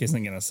Pierre chick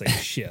isn't going to say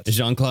shit.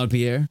 Jean-Claude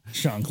Pierre?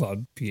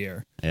 Jean-Claude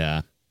Pierre.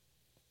 Yeah.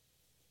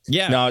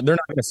 Yeah. No, they're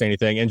not going to say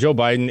anything. And Joe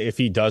Biden, if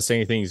he does say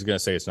anything, he's going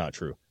to say it's not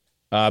true.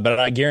 But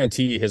I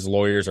guarantee his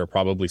lawyers are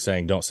probably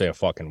saying, don't say a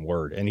fucking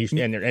word. And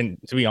and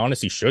to be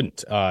honest, he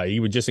shouldn't. He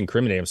would just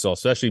incriminate himself,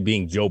 especially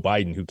being Joe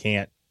Biden, who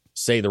can't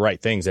say the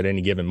right things at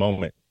any given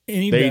moment.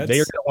 They are going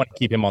to want to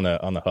keep him on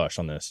the hush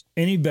on this.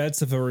 Any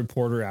bets if a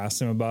reporter asks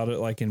him about it,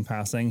 like in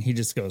passing, he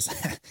just goes,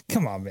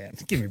 come on, man,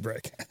 give me a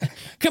break.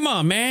 Come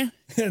on, man.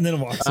 And then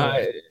walks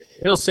away.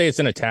 He'll say it's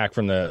an attack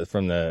from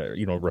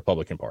the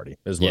Republican Party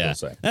is what he'll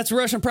say. That's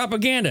Russian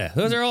propaganda.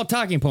 Those are all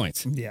talking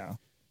points. Yeah.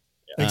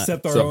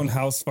 Except our own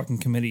House fucking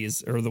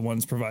committees are the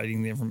ones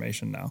providing the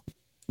information now.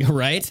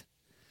 Right.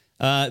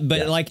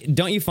 But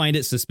don't you find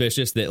it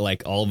suspicious that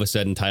like all of a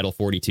sudden Title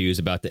 42 is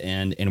about to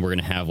end and we're going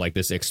to have like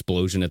this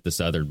explosion at the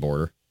southern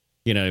border?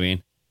 You know what I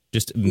mean?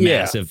 Just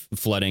massive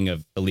flooding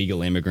of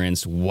illegal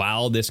immigrants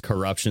while this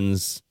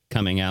corruption's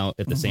coming out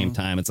at the same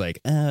time. It's like,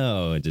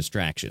 oh, a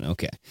distraction.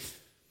 Okay.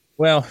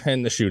 Well,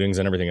 and the shootings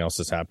and everything else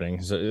that's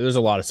happening. So there's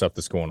a lot of stuff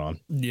that's going on,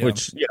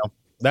 which,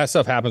 that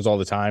stuff happens all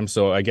the time.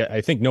 So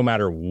I think no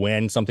matter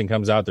when something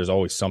comes out, there's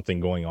always something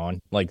going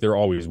on. Like there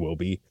always will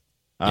be.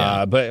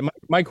 But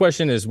my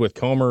question is with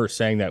Comer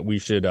saying that we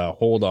should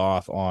hold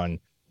off on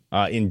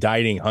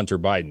indicting Hunter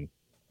Biden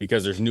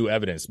because there's new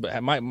evidence.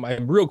 But my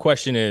real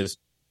question is,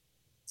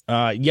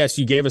 yes,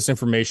 you gave us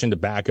information to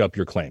back up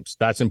your claims.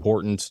 That's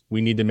important.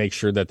 We need to make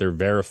sure that they're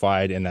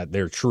verified and that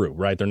they're true,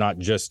 right? They're not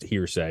just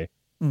hearsay.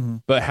 Mm-hmm.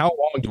 But how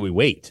long do we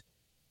wait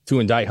to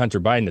indict Hunter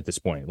Biden at this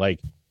point?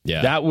 Like,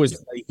 that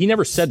was, he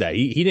never said that.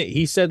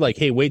 He said like,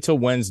 hey, wait till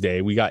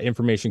Wednesday. We got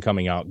information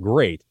coming out.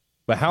 Great.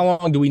 But how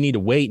long do we need to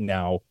wait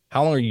now?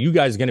 How long are you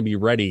guys going to be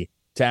ready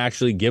to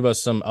actually give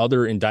us some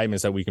other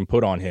indictments that we can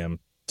put on him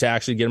to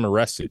actually get him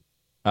arrested?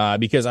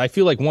 Because I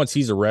feel like once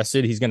he's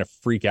arrested, he's going to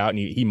freak out and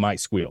he might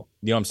squeal.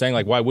 You know what I'm saying?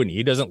 Like, why wouldn't he?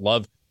 He doesn't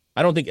love,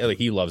 I don't think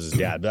he loves his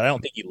dad, but I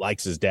don't think he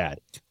likes his dad.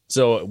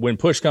 So when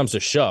push comes to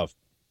shove,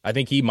 I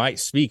think he might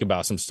speak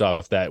about some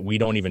stuff that we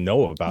don't even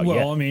know about yet.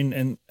 Well, I mean,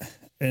 and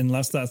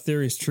unless that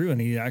theory is true, and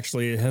he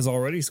actually has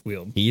already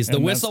squealed. He's the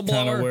whistleblower. That's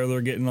kind of where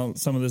they're getting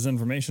some of this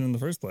information in the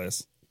first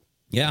place.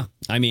 Yeah,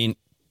 I mean,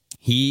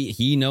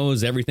 he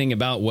knows everything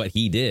about what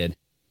he did.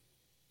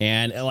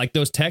 And like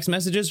those text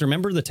messages,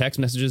 remember the text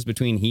messages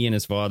between he and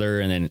his father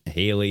and then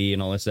Haley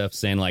and all this stuff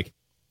saying like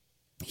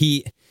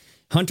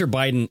Hunter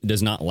Biden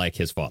does not like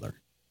his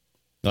father.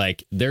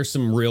 Like there's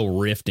some real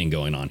rifting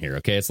going on here.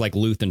 OK, it's like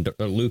Luke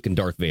and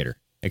Darth Vader.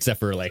 except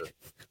for like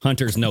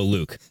Hunter's no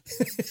Luke.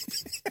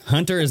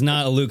 Hunter is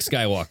not a Luke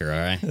Skywalker. All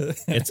right,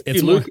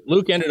 it's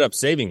Luke ended up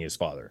saving his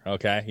father.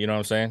 Okay, you know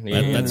what I'm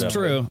saying? That's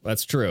true.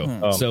 That's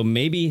true. So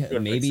maybe,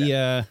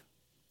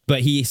 but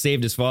he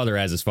saved his father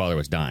as his father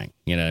was dying.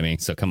 You know what I mean?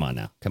 So come on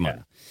now.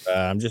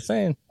 I'm just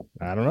saying.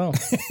 I don't know.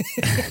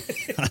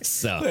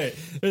 So wait,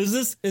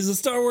 is the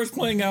Star Wars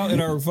playing out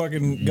in our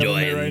fucking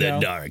government right now?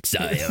 Dark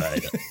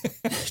side.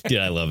 Dude,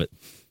 I love it.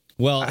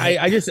 Well,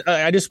 I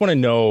just want to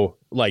know,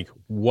 like,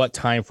 what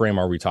time frame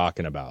are we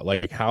talking about?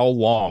 Like, how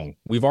long?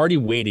 We've already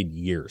waited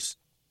years.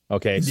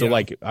 Okay, so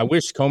like, I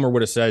wish Comer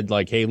would have said,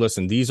 like, hey,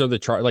 listen, these are the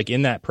like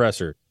in that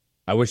presser.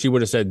 I wish he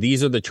would have said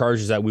these are the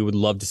charges that we would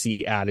love to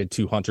see added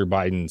to Hunter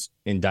Biden's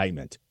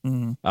indictment.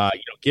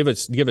 Give a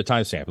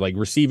timestamp, like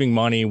receiving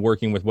money,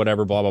 working with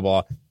whatever, blah blah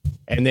blah,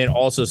 and then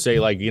also say,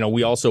 like,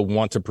 we also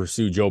want to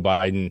pursue Joe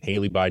Biden,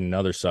 Haley Biden, and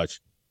other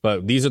such.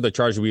 But these are the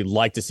charges we'd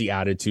like to see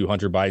added to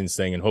Hunter Biden's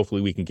thing, and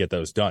hopefully we can get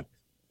those done.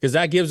 Because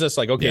that gives us,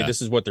 like, okay,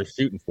 this is what they're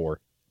shooting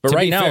for. But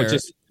right now, it's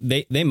just...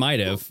 They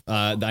might have.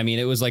 I mean,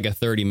 it was like a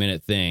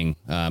 30-minute thing.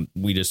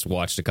 We just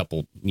watched a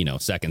couple,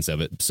 seconds of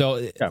it.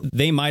 So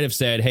they might have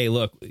said, hey,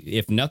 look,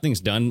 if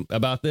nothing's done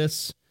about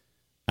this,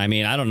 I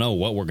mean, I don't know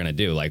what we're going to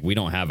do. Like, we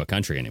don't have a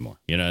country anymore.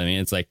 You know what I mean?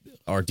 It's like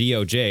our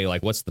DOJ,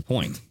 like, what's the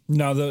point?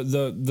 No,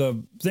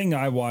 the thing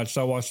I watched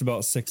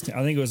about 16,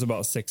 I think it was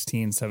about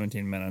 16,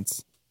 17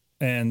 minutes.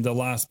 And the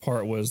last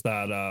part was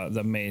that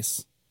the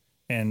mace,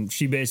 and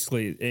she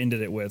basically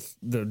ended it with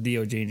the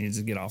DOJ needs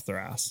to get off their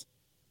ass.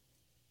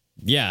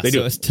 Yeah,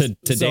 so to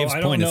Dave's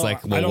point, it's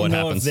like, well, I don't what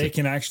know happens? If they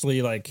can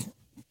actually like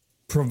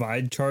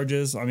provide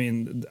charges. I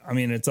mean,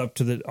 it's up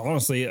to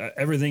honestly,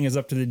 everything is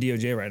up to the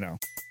DOJ right now.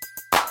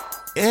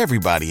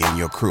 Everybody in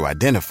your crew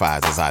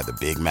identifies as either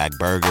Big Mac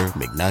Burger,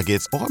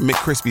 McNuggets, or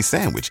McCrispy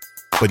Sandwich,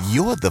 but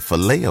you're the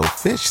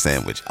Filet-O-Fish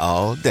Sandwich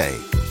all day.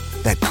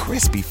 That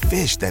crispy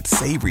fish, that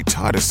savory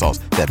tartar sauce,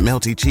 that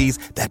melty cheese,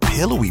 that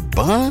pillowy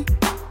bun.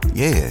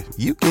 Yeah,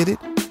 you get it.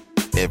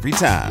 Every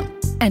time.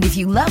 And if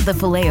you love the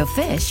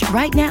Filet-O-Fish,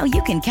 right now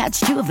you can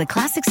catch 2 of the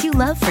classics you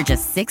love for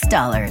just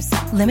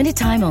 $6. Limited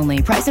time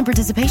only. Price and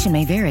participation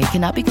may vary.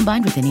 Cannot be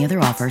combined with any other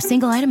offer.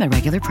 Single item at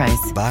regular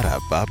price.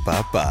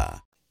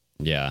 Ba-da-ba-ba-ba.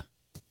 Yeah.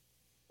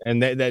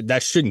 And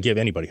that shouldn't give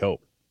anybody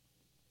hope.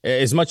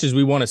 As much as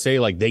we want to say,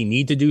 like, they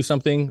need to do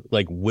something,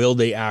 like, will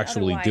they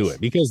actually do it?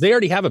 Because they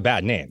already have a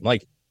bad name.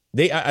 Like,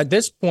 they at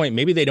this point,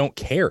 maybe they don't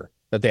care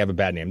that they have a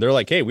bad name. They're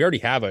like, hey, we already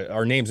have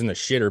our names in the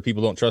shitter.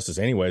 People don't trust us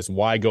anyways.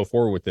 Why go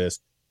forward with this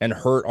and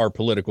hurt our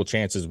political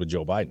chances with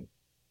Joe Biden?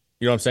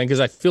 You know what I'm saying?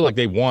 Because I feel like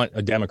they want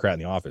a Democrat in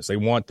the office. They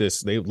want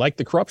this. They like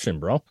the corruption,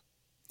 bro.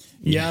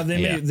 Yeah,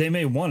 they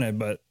may want it,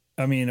 but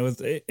I mean, with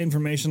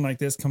information like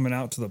this coming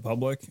out to the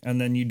public, and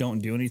then you don't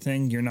do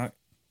anything, you're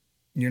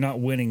not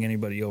winning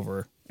anybody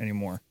over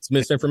anymore. It's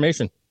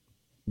misinformation.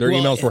 Their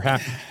emails were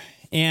hacked.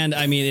 And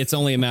I mean, it's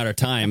only a matter of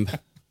time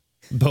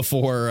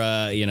before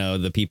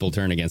the people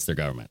turn against their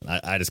government.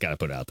 I just got to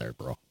put it out there,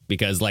 bro,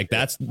 because like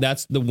that's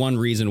the one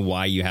reason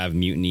why you have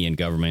mutiny in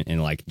government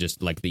and like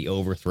just like the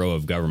overthrow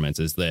of governments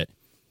is that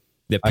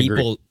the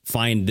people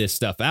find this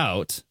stuff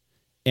out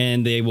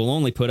and they will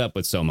only put up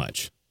with so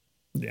much.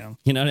 Yeah,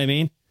 you know what I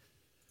mean?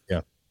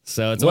 Yeah.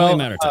 So it's only a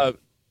matter of time.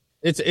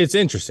 It's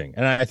interesting,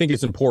 and I think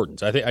it's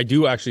important. I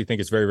do actually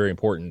think it's very, very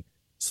important,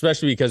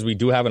 especially because we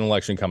do have an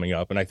election coming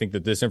up, and I think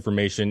that this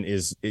information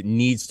it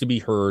needs to be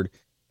heard.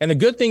 And the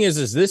good thing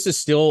is this is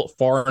still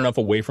far enough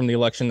away from the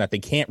election that they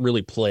can't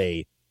really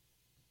play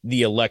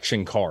the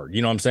election card.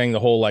 You know what I'm saying?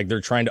 The whole, like,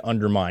 they're trying to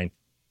undermine.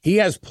 He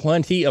has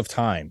plenty of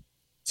time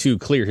to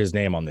clear his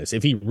name on this.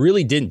 If he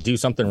really didn't do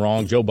something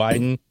wrong, Joe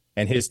Biden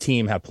and his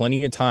team have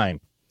plenty of time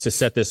to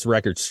set this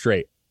record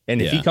straight.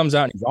 And if he comes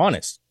out and he's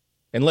honest,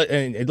 and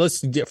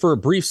let's for a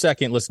brief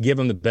second, let's give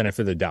him the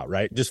benefit of the doubt,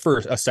 right? Just for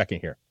a second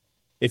here.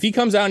 If he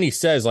comes out and he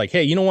says, like,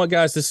 hey, you know what,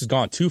 guys, this has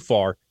gone too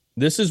far.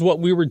 This is what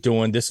we were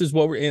doing. This is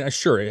what we're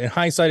sure. In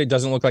hindsight, it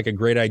doesn't look like a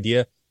great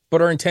idea, but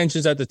our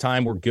intentions at the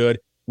time were good.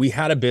 We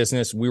had a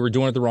business. We were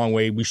doing it the wrong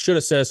way. We should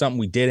have said something.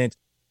 We didn't.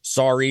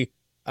 Sorry.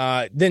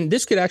 Then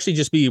this could actually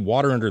just be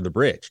water under the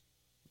bridge,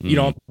 you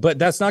know, but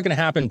that's not going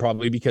to happen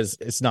probably because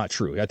it's not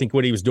true. I think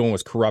what he was doing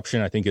was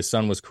corruption. I think his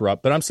son was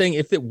corrupt, but I'm saying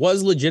if it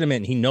was legitimate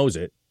and he knows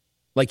it,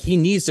 like, he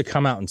needs to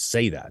come out and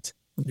say that.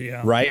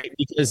 Yeah. Right.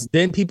 Because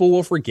then people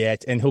will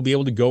forget and he'll be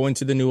able to go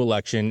into the new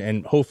election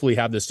and hopefully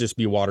have this just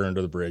be water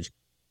under the bridge.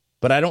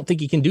 But I don't think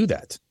he can do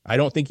that. I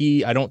don't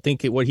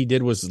think what he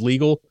did was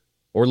legal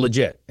or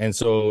legit. And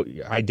so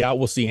I doubt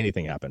we'll see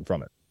anything happen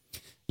from it.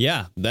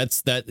 Yeah,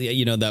 that's that.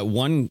 You know, that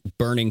one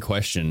burning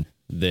question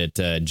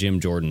that Jim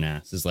Jordan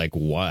asked is like,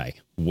 why?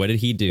 What did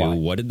he do? Why?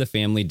 What did the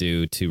family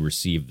do to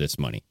receive this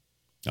money?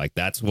 Like,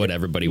 that's what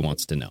everybody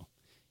wants to know.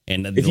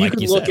 And if like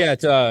you look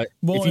at,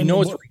 if you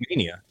know it's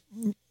Romania.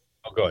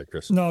 Oh, go ahead,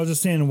 Chris. No, I was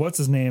just saying, what's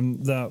his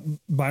name? The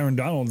Byron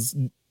Donalds.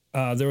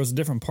 There was a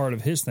different part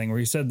of his thing where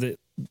he said that,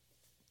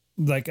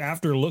 like,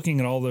 after looking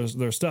at all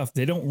their stuff,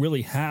 they don't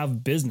really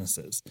have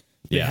businesses.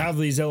 They have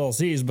these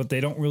LLCs, but they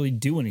don't really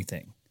do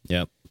anything.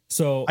 Yep.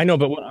 So I know,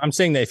 but I'm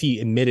saying that if he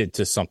admitted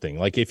to something,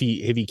 like if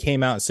he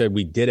came out and said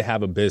we did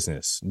have a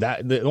business,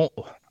 I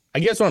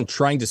guess what I'm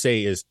trying to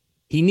say is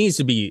he needs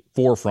to be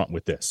forefront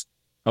with this.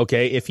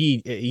 Okay, if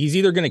he's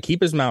either going to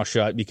keep his mouth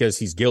shut because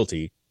he's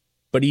guilty,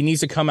 but he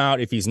needs to come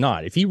out if he's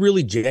not. If he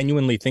really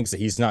genuinely thinks that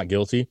he's not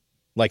guilty,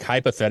 like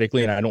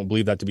hypothetically, and I don't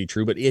believe that to be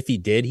true, but if he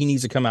did, he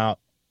needs to come out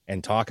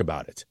and talk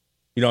about it.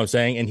 You know what I'm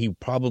saying? And he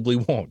probably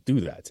won't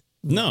do that.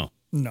 No.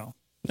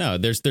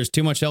 There's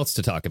too much else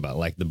to talk about,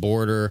 like the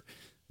border,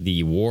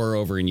 the war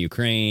over in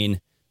Ukraine,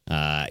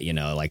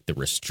 like the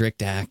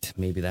Restrict Act.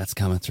 Maybe that's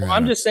coming through. Well,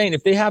 I'm just saying,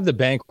 if they have the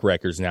bank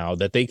records now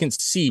that they can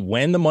see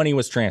when the money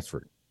was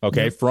transferred,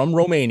 from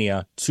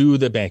Romania to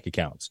the bank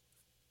accounts,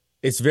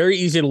 it's very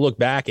easy to look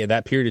back at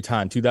that period of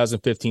time,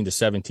 2015 to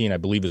 17, I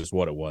believe is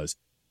what it was.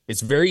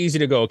 It's very easy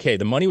to go, okay,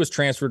 the money was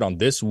transferred on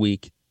this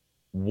week.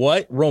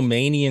 What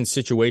Romanian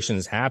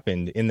situations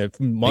happened in the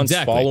months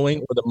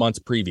following or the months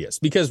previous?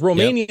 Because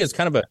Romania is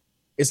kind of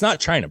it's not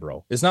China,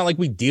 bro. It's not like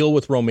we deal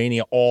with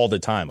Romania all the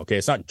time. Okay.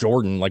 It's not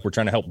Jordan, like we're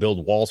trying to help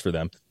build walls for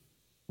them.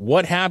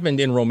 What happened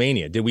in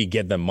Romania? Did we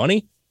give them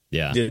money?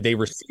 Yeah. Did they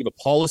receive a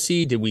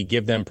policy? Did we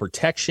give them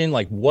protection?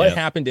 Like what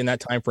happened in that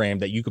time frame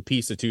that you could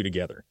piece the two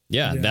together?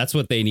 Yeah, that's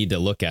what they need to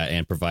look at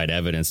and provide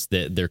evidence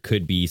that there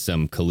could be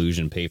some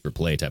collusion, pay for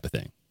play type of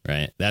thing.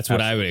 Right. That's what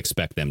I would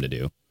expect them to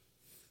do.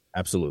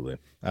 Absolutely.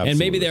 And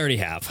maybe they already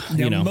have.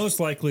 Most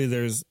likely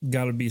there's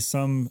got to be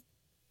some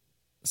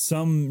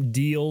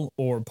deal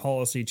or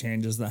policy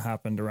changes that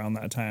happened around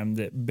that time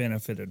that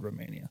benefited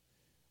Romania.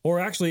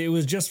 Or actually, it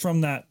was just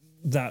from that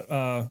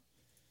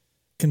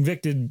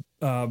convicted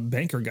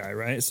banker guy,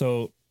 right?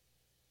 So,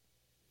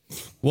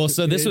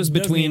 this was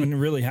between. Doesn't even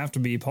really have to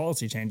be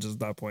policy changes at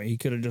that point. He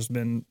could have just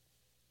been,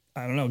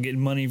 I don't know,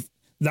 getting money.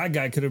 That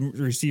guy could have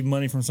received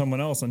money from someone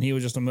else, and he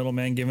was just a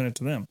middleman giving it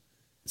to them.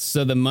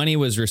 So the money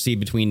was received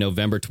between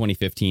November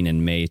 2015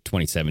 and May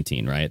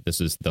 2017, right?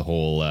 This is the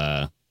whole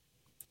 $3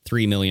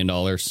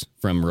 million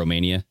from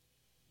Romania.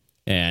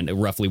 And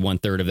roughly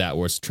 1/3 of that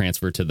was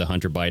transferred to the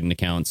Hunter Biden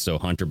accounts. So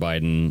Hunter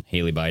Biden,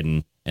 Haley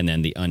Biden, and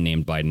then the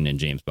unnamed Biden and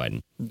James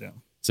Biden. Yeah.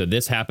 So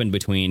this happened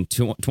between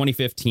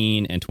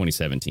 2015 and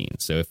 2017.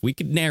 So if we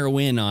could narrow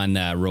in on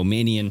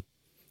Romanian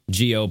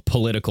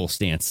geopolitical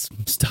stance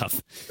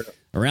stuff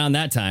around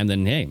that time,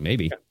 then hey,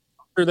 maybe. Yeah,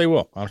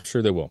 I'm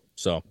sure they will.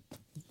 So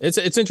it's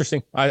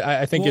interesting.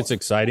 I think it's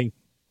exciting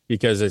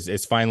because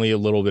it's finally a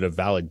little bit of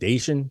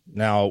validation.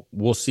 Now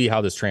we'll see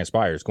how this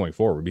transpires going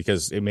forward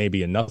because it may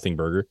be a nothing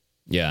burger.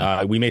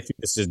 Yeah. We may think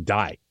this just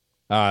die.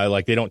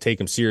 Like they don't take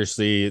him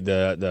seriously.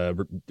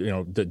 The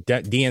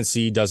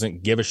DNC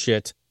doesn't give a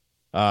shit.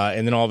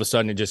 And then all of a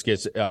sudden it just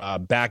gets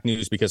back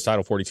news because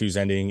Title 42 is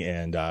ending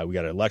and we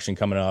got an election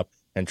coming up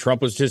and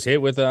Trump was just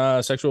hit with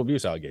sexual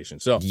abuse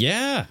allegations. So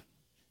yeah.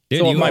 Dude,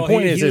 so my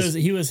point is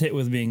he was hit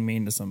with being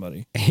mean to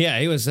somebody. Yeah,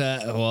 he was.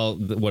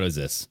 What is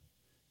this?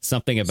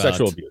 Something about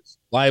sexual abuse,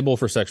 liable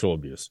for sexual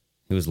abuse.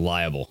 He was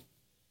liable,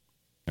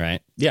 right?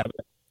 Yeah.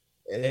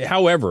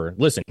 However,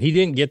 listen, he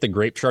didn't get the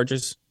grape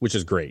charges, which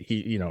is great.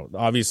 He,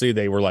 obviously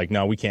they were like,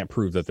 no, we can't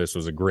prove that this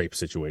was a grape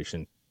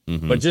situation.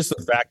 Mm-hmm. But just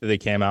the fact that they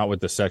came out with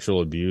the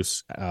sexual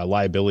abuse,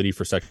 liability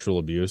for sexual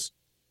abuse,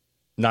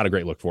 not a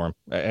great look for him.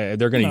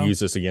 They're going to use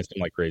this against him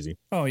like crazy.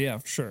 Oh yeah,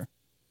 for sure.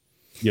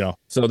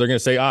 So they're going to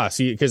say,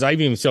 see, because I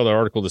even saw the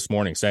article this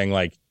morning saying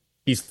like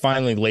he's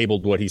finally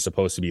labeled what he's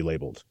supposed to be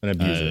labeled, an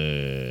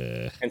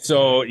abuser. And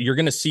so you're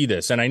going to see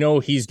this. And I know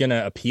he's going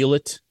to appeal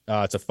it.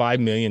 It's a $5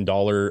 million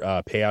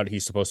payout.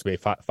 He's supposed to pay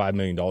 $5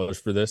 million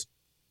for this.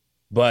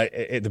 But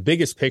the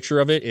biggest picture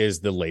of it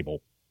is the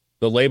label.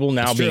 The label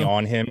now being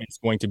on him is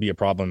going to be a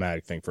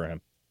problematic thing for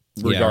him,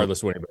 regardless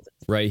of what anybody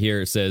thinks. Right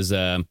here it says,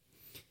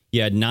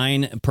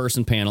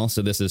 9-person panel.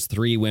 So this is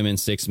 3 women,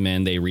 6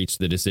 men. They reached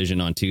the decision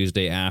on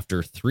Tuesday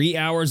after 3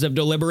 hours of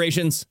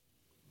deliberations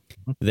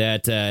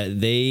that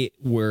they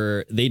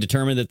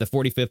determined that the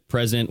 45th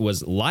president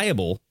was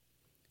liable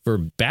for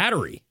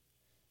battery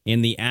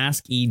in the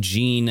Ask E.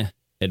 Jean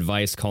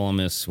advice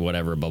columnist,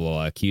 whatever, blah, blah,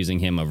 blah, accusing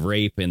him of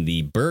rape in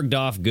the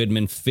Bergdorf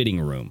Goodman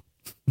fitting room.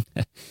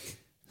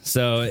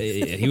 So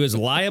he was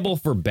liable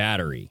for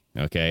battery.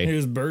 Okay. He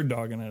was bird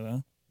dogging it,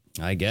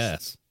 huh? I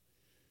guess.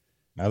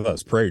 I thought it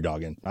was prairie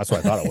dogging. That's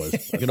what I thought it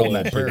was. Good old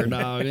prairie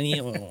dog.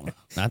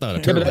 I thought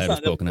a turtle had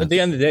spoken out. At the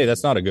end of the day,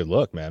 that's not a good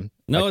look, man.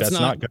 No, it's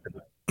not good.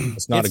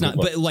 It's not a good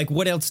look. But like,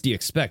 what else do you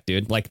expect,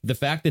 dude? Like the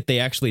fact that they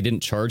actually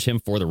didn't charge him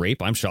for the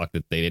rape. I'm shocked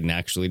that they didn't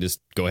actually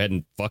just go ahead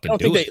and fucking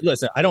do it.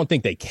 Listen, I don't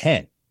think they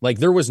can. Like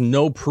there was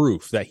no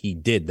proof that he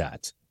did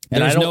that.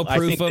 And there's no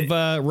proof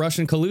of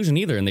Russian collusion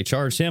either. And they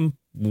charged him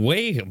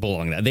way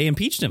below that. They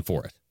impeached him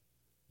for it.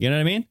 You know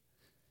what I mean?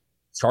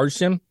 Charged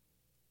him?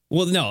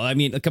 Well, no, I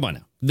mean, come on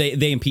now.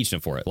 They impeached him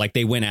for it. Like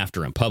they went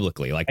after him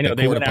publicly. Like I know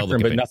they went after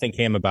him, but nothing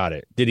came about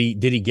it. Did he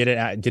get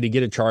it? Did he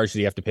get a charge? Did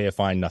he have to pay a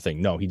fine?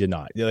 Nothing. No, he did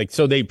not. Like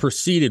so, they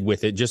proceeded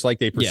with it just like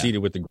they proceeded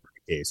with the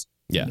case.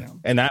 Yeah,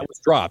 and that was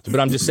dropped. But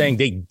I'm just saying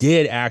they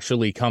did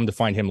actually come to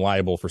find him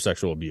liable for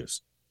sexual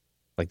abuse.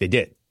 Like they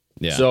did.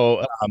 Yeah.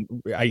 So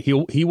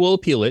he will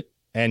appeal it,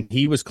 and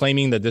he was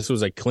claiming that this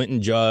was a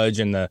Clinton judge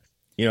and the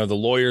the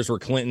lawyers were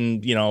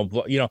Clinton,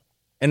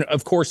 and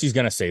of course he's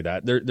going to say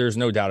that. There's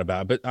no doubt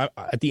about it. But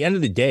at the end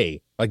of the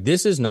day, like,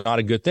 this is not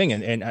a good thing.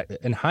 And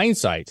in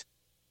hindsight,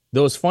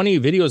 those funny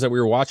videos that we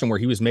were watching where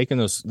he was making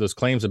those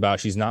claims about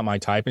she's not my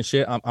type and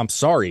shit, I'm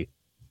sorry,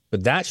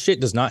 but that shit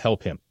does not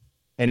help him.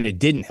 And it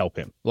didn't help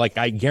him. Like,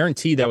 I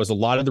guarantee that was a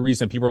lot of the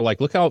reason people are like,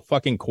 look how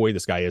fucking coy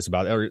this guy is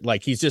about it. Or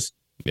like, he's just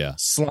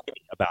slimy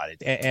about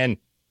it. And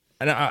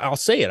I'll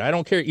say it. I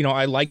don't care.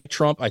 I like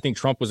Trump. I think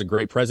Trump was a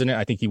great president.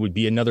 I think he would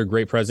be another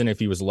great president if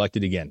he was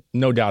elected again.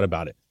 No doubt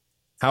about it.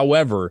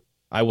 However,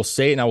 I will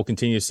say it and I will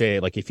continue to say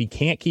it. Like, if he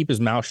can't keep his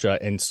mouth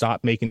shut and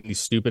stop making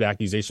these stupid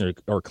accusations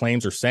or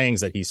claims or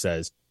sayings that he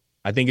says,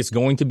 I think it's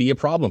going to be a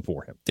problem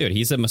for him. Dude,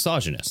 he's a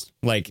misogynist.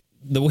 Like,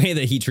 the way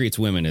that he treats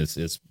women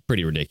is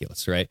pretty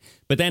ridiculous, right?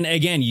 But then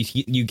again,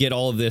 you get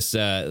all of this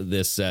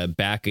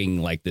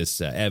backing, like this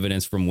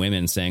evidence from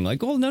women saying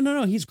like, oh,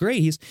 no, he's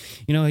great. He's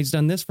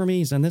done this for me.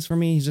 He's done this for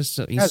me. He's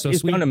so he's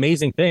sweet. Done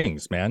amazing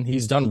things, man.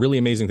 He's done really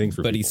amazing things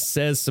for people. But he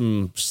says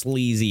some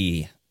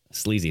sleazy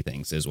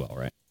things as well,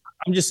 right?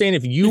 I'm just saying,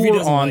 if you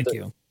were on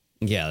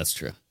yeah, that's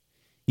true.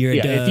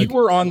 If you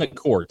were on the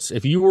courts,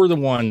 if you were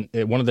one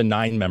of the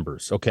 9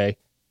 members, okay,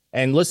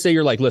 and let's say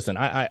you're like, listen,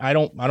 I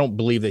don't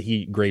believe that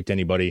he raped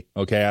anybody,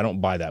 okay, I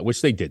don't buy that,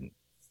 which they didn't.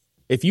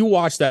 If you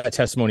watch that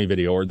testimony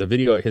video or the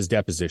video at his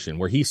deposition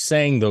where he's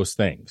saying those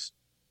things,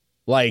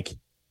 like,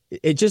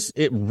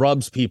 it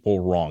rubs people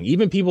wrong.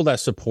 Even people that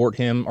support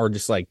him are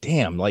just like,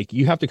 damn, like,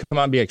 you have to come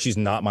out and be like, she's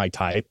not my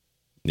type.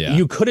 Yeah,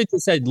 you could have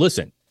just said,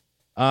 listen,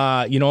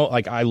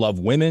 like, I love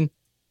women.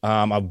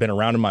 I've been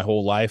around them my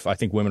whole life. I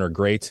think women are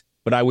great.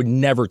 But I would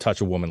never touch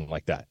a woman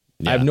like that.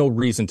 Yeah. I have no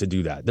reason to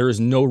do that. There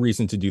is no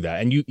reason to do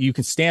that. And you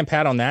can stand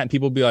pat on that and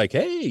people be like,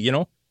 hey,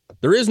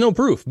 there is no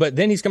proof. But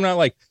then he's coming out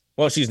like,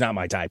 well, she's not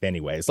my type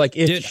anyways. Like,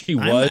 if she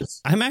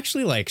was. I'm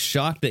actually like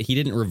shocked that he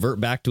didn't revert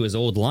back to his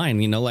old line.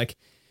 Like,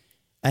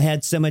 I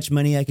had so much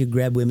money I could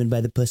grab women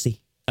by the pussy.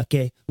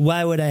 Okay.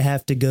 Why would I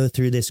have to go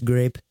through this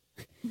grape?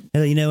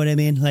 You know what I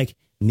mean? Like,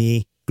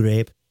 me,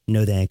 grape,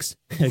 no thanks.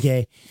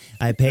 Okay.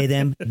 I pay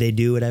them. They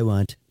do what I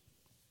want.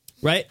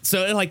 Right.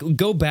 So, like,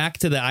 go back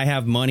to the I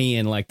have money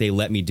and, like, they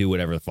let me do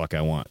whatever the fuck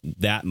I want.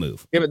 That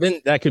move. Yeah, but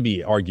then that could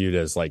be argued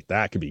as, like,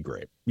 that could be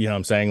great. You know what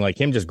I'm saying? Like,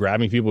 him just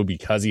grabbing people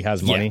because he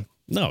has money. Yeah.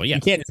 No, yeah.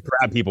 You can't just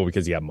grab people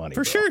because you have money.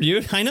 For sure,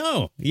 dude. I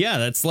know. Yeah,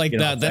 that's like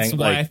that. That's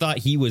why I thought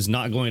he was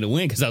not going to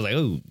win, because I was like,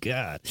 oh,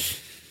 God.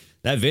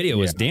 That video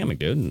was damning,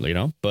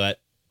 dude, But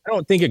I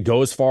don't think it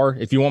goes far.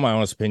 If you want my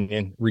honest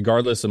opinion,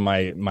 regardless of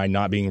my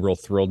not being real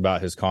thrilled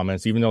about his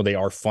comments, even though they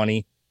are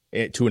funny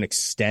to an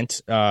extent,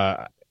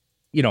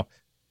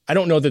 I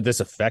don't know that this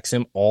affects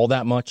him all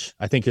that much.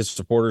 I think his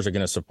supporters are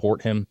going to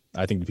support him.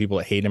 I think the people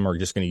that hate him are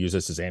just going to use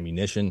this as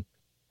ammunition.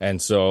 And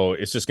so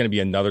it's just going to be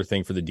another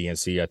thing for the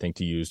DNC, I think,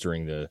 to use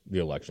during the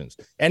elections.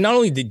 And not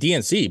only the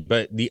DNC,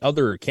 but the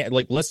other,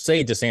 like, let's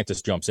say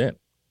DeSantis jumps in.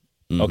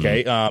 Mm-hmm.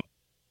 Okay.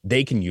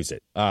 They can use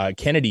it.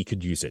 Kennedy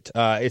could use it.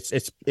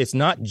 It's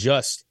not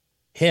just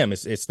him.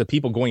 It's the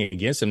people going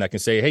against him that can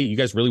say, hey, you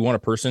guys really want a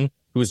person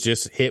who was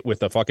just hit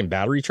with a fucking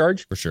battery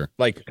charge? For sure.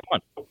 Like, come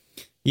on.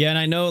 Yeah, and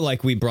I know,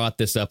 like, we brought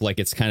this up, like,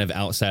 it's kind of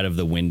outside of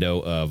the window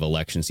of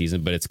election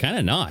season, but it's kind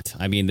of not.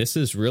 I mean, this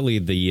is really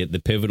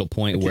the pivotal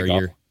point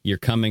where you're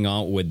coming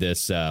out with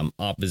this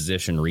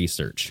opposition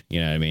research. You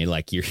know what I mean?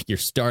 Like, you're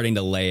starting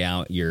to lay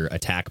out your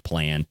attack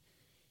plan,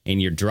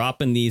 and you're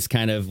dropping these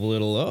kind of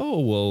little, oh,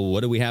 well,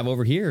 what do we have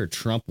over here?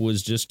 Trump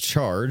was just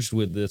charged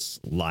with this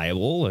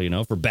libel,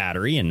 for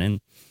battery, and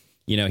then,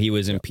 he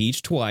was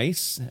impeached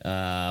twice.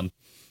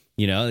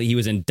 He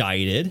was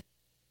indicted.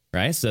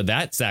 Right. So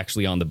that's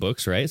actually on the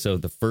books. Right. So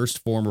the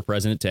first former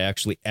president to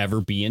actually ever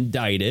be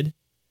indicted.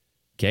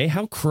 OK,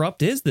 how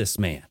corrupt is this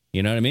man?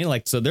 You know what I mean?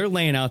 Like, so they're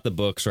laying out the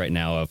books right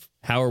now of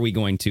how are we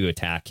going to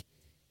attack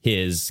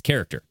his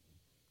character?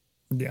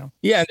 Yeah.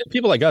 Yeah. And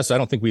people like us, I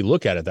don't think we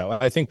look at it that way.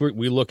 I think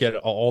we look at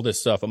all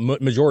this stuff, a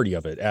majority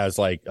of it, as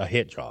like a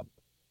hit job.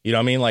 You know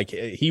what I mean? Like,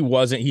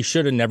 he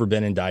should have never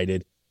been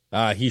indicted.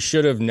 He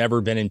should have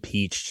never been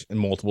impeached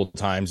multiple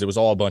times. It was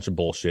all a bunch of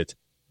bullshit.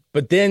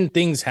 But then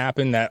things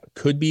happen that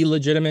could be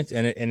legitimate,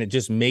 and it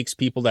just makes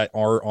people that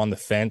are on the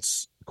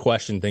fence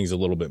question things a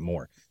little bit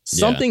more.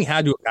 Something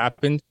had to have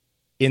happened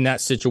in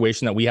that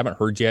situation that we haven't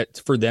heard yet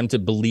for them to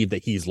believe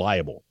that he's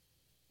liable.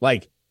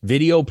 Like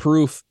video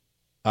proof,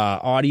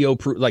 audio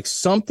proof, like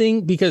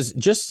something, because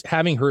just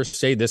having her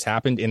say this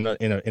happened in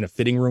a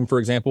fitting room, for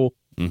example,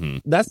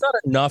 that's not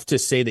enough to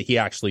say that he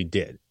actually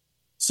did.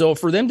 So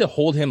for them to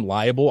hold him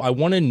liable, I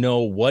want to know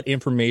what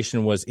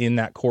information was in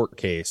that court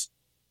case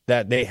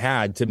that they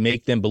had to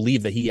make them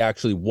believe that he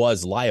actually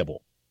was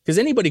liable. Because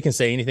anybody can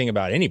say anything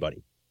about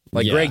anybody.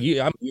 Like, Greg,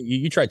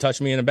 you tried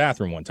touching me in a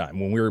bathroom one time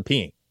when we were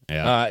peeing.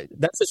 Yeah.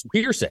 That's just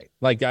hearsay.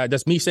 Like,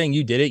 that's me saying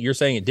you did it. You're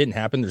saying it didn't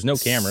happen. There's no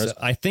cameras. So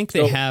I think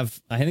they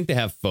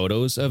have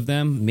photos of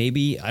them.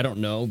 Maybe, I don't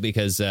know,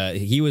 because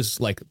he was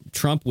like,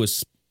 Trump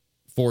was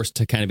forced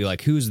to kind of be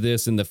like, who's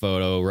this in the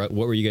photo? What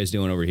were you guys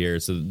doing over here?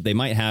 So they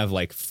might have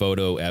like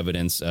photo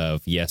evidence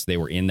of, yes, they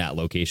were in that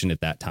location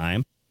at that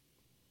time.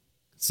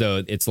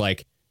 So it's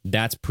like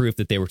that's proof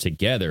that they were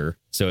together.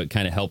 So it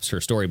kind of helps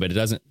her story, but it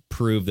doesn't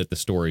prove that the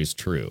story is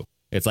true.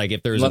 It's like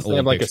if there's unless they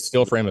have like a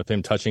still frame of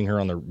him touching her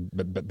on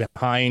the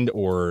behind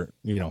or,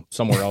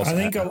 somewhere else. I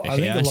think a lot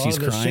of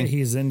the shit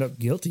he's ended up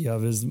guilty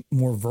of is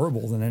more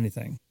verbal than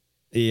anything.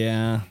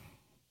 Yeah.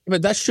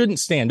 But that shouldn't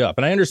stand up.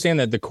 And I understand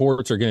that the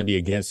courts are going to be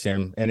against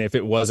him. And if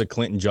it was a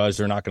Clinton judge,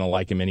 they're not going to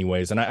like him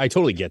anyways. And I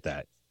totally get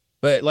that.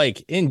 But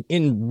like in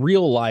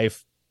real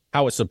life,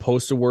 how it's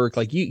supposed to work,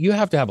 like you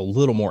have to have a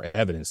little more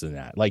evidence than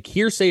that. Like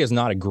hearsay is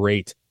not a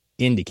great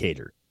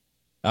indicator.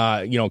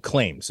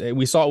 Claims.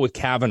 We saw it with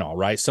Kavanaugh,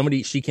 right?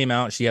 She came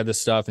out, she had this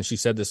stuff and she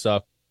said this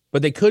stuff,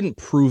 but they couldn't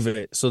prove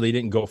it. So they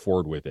didn't go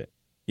forward with it.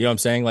 You know what I'm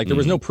saying? Like there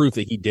was no proof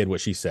that he did what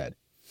she said.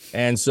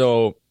 And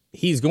so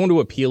he's going to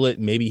appeal it.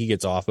 Maybe he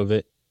gets off of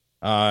it.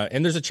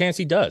 And there's a chance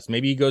he does.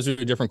 Maybe he goes to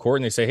a different court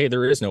and they say, hey,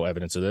 there is no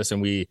evidence of this.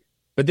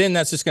 But then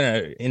that's just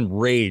going to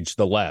enrage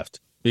the left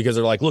because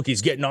they're like, look,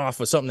 he's getting off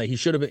with something that he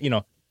should have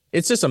been,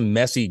 it's just a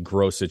messy,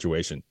 gross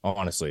situation.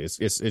 Honestly,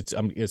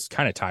 it's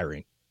kind of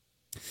tiring.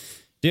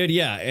 Dude,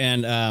 yeah.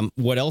 And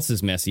what else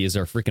is messy is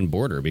our freaking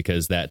border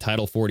because that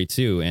Title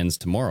 42 ends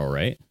tomorrow,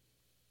 right?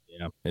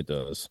 Yeah, it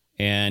does.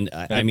 And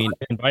I mean,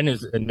 Biden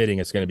is admitting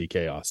it's going to be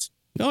chaos.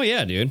 Oh,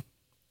 yeah, dude.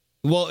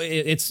 Well,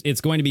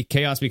 it's going to be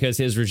chaos because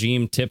his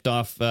regime tipped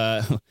off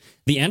the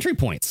entry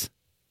points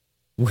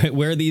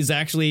where these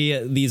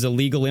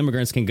illegal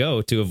immigrants can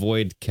go to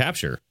avoid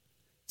capture.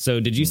 So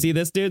did you see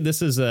this, dude?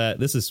 This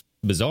is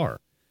bizarre.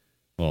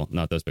 Well,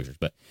 not those pictures,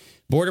 but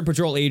Border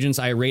Patrol agents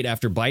irate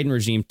after Biden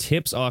regime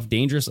tips off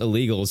dangerous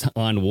illegals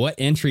on what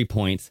entry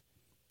point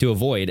to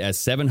avoid as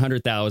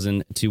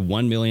 700,000 to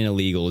 1 million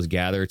illegals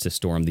gather to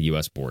storm the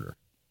U.S. border.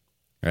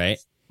 Right?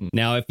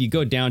 Now, if you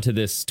go down to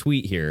this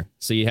tweet here,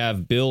 so you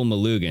have Bill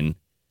Malugin,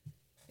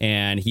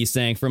 and he's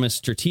saying, from a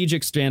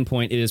strategic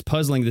standpoint, it is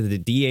puzzling that the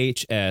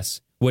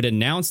DHS would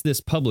announce this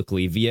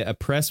publicly via a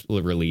press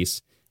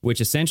release, which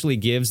essentially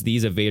gives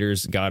these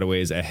evaders,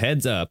 gotaways, a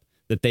heads up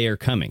that they are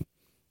coming.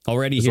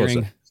 Already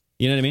hearing,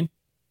 you know what I mean?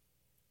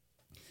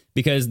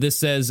 Because this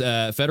says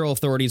federal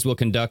authorities will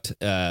conduct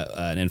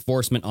an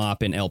enforcement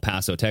op in El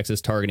Paso, Texas,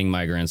 targeting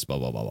migrants, blah,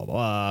 blah, blah, blah,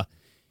 blah.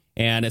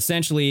 And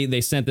essentially, they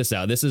sent this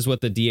out. This is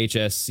what the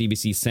DHS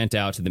CBC sent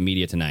out to the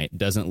media tonight.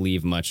 Doesn't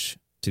leave much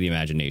to the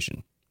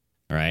imagination.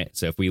 All right.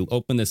 So if we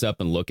open this up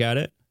and look at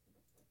it,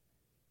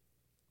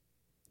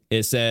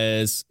 it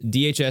says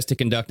DHS to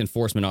conduct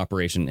enforcement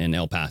operation in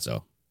El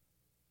Paso.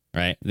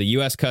 Right. The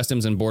U.S.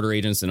 Customs and Border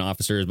agents and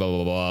officers, blah,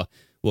 blah, blah, blah,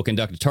 will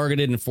conduct a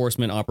targeted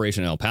enforcement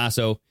operation in El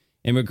Paso.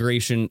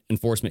 Immigration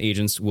enforcement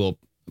agents will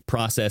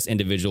process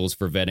individuals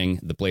for vetting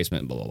the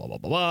placement, blah, blah, blah, blah,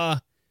 blah, blah.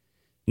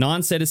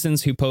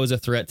 Non-citizens who pose a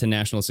threat to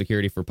national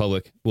security for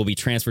public will be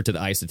transferred to the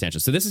ICE detention.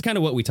 So this is kind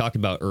of what we talked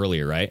about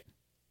earlier, right?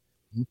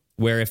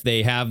 Where if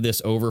they have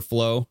this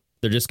overflow,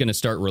 they're just going to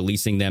start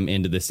releasing them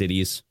into the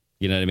cities.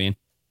 You know what I mean?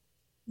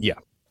 Yeah.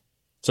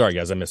 Sorry,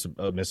 guys. I missed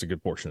a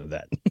good portion of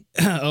that.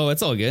 Oh,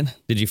 it's all good.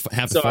 Did you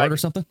have to fart or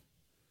something?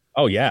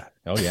 Oh, yeah.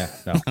 No.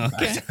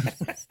 Okay.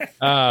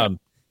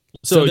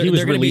 So he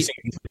was releasing.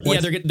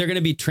 They're going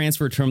to be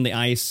transferred from the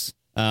ICE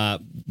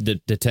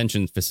the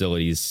detention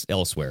facilities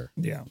elsewhere.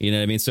 Yeah. You know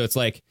what I mean? So it's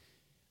like,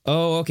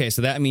 oh, okay.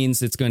 So that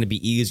means it's going to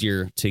be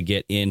easier to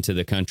get into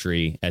the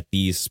country at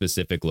these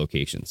specific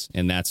locations.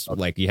 And that's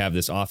like you have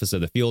this Office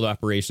of the Field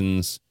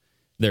Operations.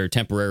 They're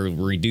temporarily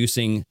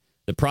reducing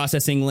the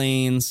processing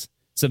lanes.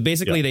 So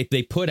basically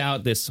they put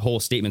out this whole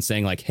statement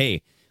saying like,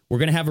 hey, we're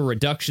going to have a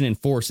reduction in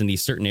force in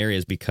these certain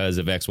areas because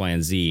of X, Y,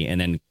 and Z.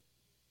 And then,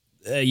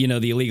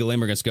 the illegal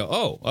immigrants go,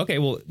 oh, okay,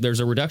 well, there's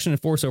a reduction in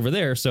force over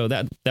there. So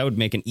that would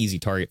make an easy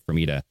target for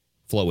me to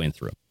flow in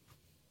through.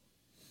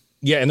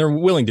 Yeah, and they're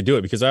willing to do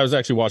it because I was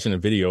actually watching a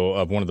video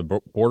of one of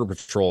the border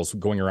patrols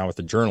going around with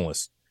the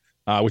journalists,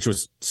 which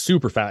was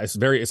super fast.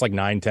 It's like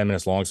 9-10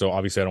 minutes long. So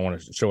obviously I don't want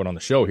to show it on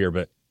the show here,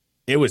 but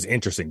it was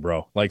interesting,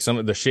 bro. Like some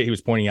of the shit he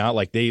was pointing out,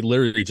 like they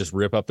literally just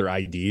rip up their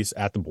IDs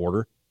at the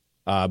border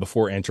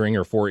before entering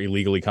or for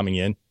illegally coming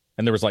in.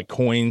 And there was like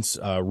coins,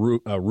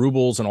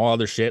 rubles and all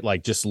other shit,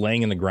 like just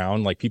laying in the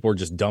ground. Like people are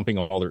just dumping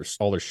all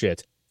their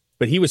shit.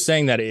 But he was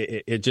saying that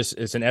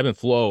it's an ebb and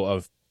flow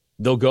of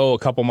they'll go a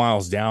couple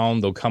miles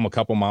down. They'll come a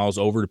couple miles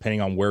over, depending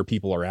on where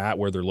people are at,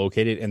 where they're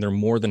located. And they're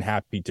more than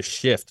happy to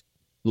shift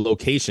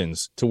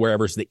locations to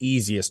wherever's the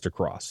easiest to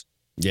cross.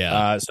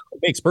 Yeah. So it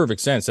makes perfect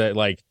sense that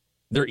like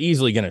they're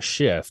easily going to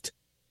shift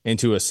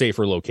into a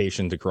safer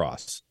location to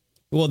cross.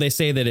 Well, they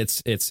say that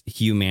it's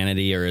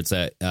humanity or it's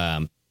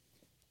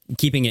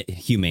keeping it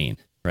humane,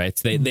 right?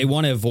 So they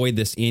want to avoid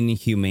this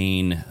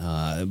inhumane,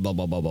 blah,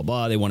 blah, blah, blah,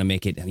 blah. They want to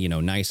make it,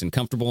 nice and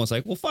comfortable. It's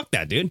like, well, fuck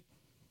that, dude.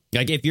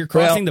 Like if you're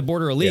crossing the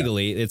border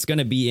illegally, it's going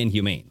to be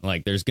inhumane.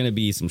 Like there's going to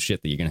be some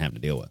shit that you're going to have to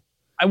deal with.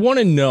 I want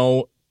to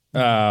know,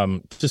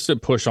 just to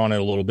push on it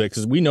a little bit,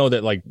 because we know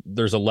that like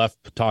there's a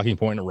left talking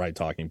point and a right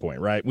talking point,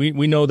 right?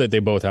 We know that they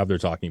both have their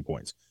talking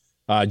points.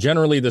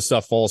 Generally, this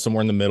stuff falls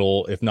somewhere in the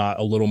middle, if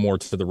not a little more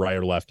to the right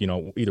or left,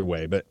 either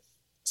way. But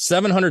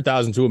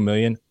 700,000 to 1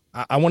 million.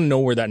 I want to know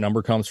where that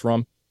number comes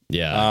from.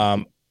 Yeah.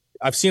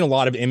 I've seen a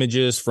lot of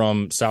images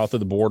from south of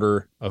the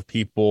border of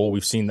people.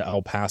 We've seen the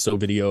El Paso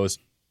videos.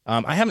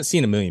 I haven't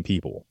seen 1 million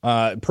people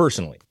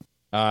personally.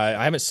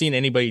 I haven't seen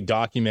anybody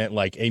document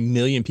like 1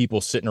 million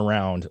people sitting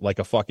around like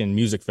a fucking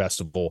music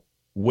festival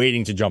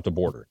waiting to jump the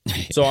border.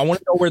 So I want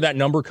to know where that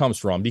number comes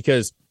from,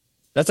 because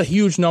that's a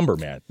huge number,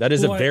 man. That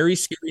is a very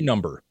scary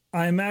number.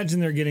 I imagine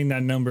they're getting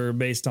that number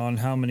based on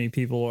how many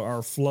people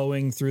are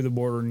flowing through the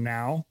border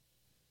now.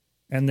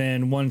 And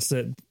then once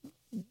it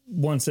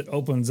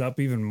opens up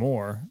even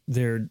more,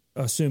 they're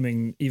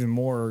assuming even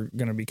more are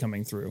going to be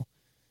coming through.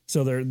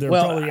 So they're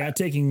probably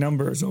taking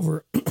numbers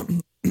over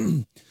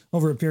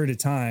over a period of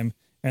time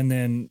and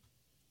then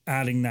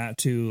adding that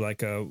to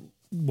like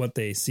what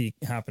they see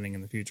happening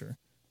in the future.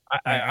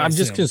 I'm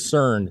just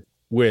concerned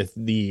with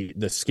the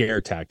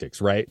scare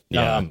tactics, right?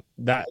 Yeah.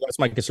 That's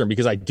my concern,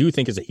 because I do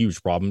think it's a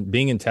huge problem.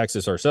 Being in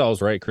Texas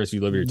ourselves, right? Chris,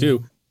 you live here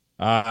too.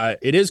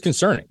 It is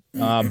concerning.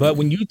 But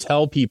when you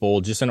tell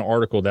people just in an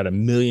article that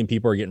 1 million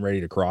people are getting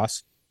ready to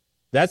cross,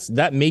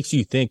 that makes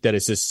you think that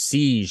it's a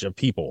siege of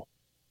people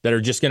that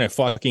are just going to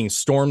fucking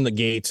storm the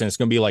gates, and it's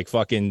going to be like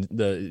fucking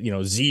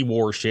the, Z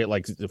war shit,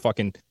 like the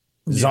fucking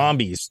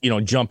zombies,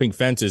 jumping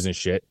fences and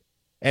shit.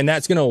 And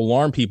that's going to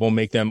alarm people,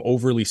 make them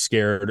overly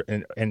scared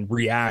and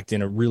react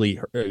in a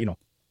really,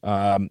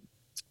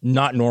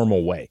 not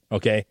normal way.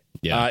 Okay.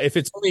 Yeah. If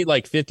it's only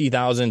like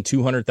 50,000,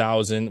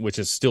 200,000, which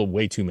is still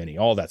way too many,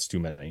 all that's too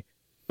many.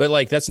 But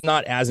like, that's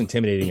not as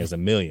intimidating as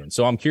 1 million.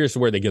 So I'm curious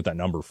where they get that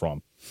number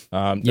from.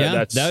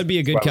 That would be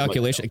a good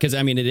calculation, because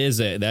I mean,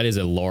 that is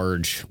a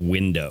large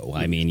window.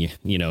 I mean,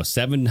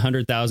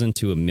 700,000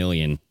 to 1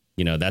 million,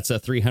 that's a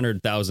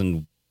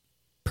 300,000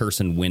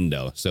 person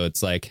window. So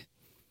it's like,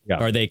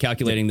 are they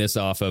calculating this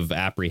off of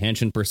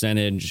apprehension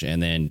percentage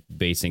and then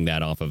basing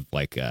that off of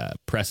like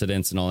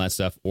precedents and all that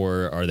stuff?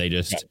 Or are they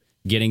just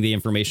getting the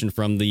information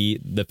from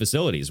the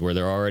facilities where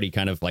they're already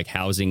kind of like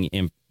housing,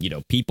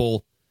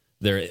 people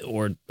there?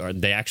 Or are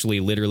they actually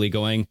literally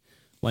going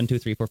 1, 2,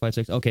 3, 4, 5,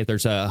 6? Okay,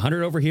 there's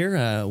 100 over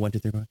here. 1, 2,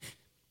 3, 4.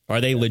 Are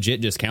they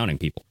legit just counting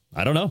people?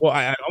 I don't know. Well,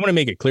 I want to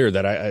make it clear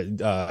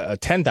that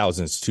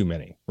 10,000 is too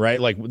many, right?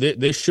 Like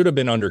this should have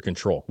been under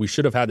control. We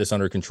should have had this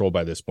under control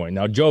by this point.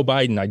 Now, Joe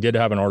Biden, I did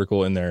have an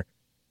article in there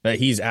that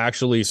he's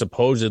actually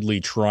supposedly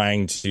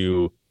trying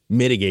to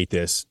mitigate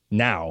this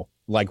now.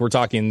 Like we're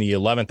talking the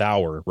 11th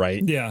hour,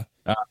 right? Yeah.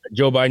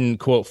 Joe Biden,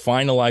 quote,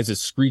 finalizes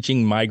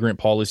screeching migrant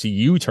policy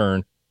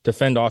U-turn to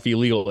fend off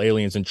illegal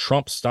aliens and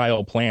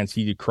Trump-style plans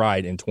he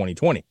decried in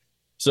 2020.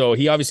 So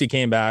he obviously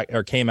came out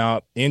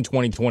in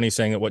 2020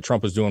 saying that what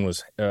Trump was doing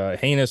was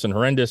heinous and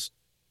horrendous.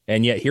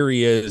 And yet here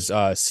he is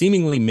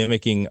seemingly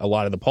mimicking a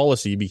lot of the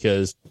policy,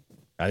 because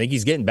I think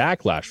he's getting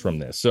backlash from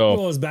this.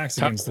 So his back's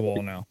against the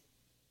wall now.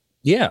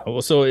 Yeah.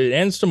 Well, so it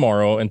ends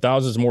tomorrow and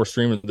thousands more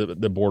stream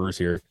the borders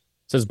here. It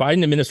says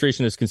Biden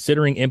administration is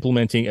considering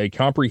implementing a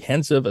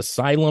comprehensive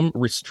asylum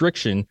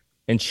restriction,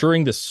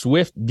 ensuring the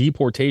swift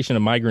deportation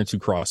of migrants who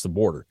cross the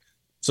border.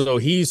 So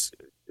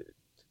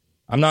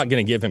I'm not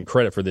going to give him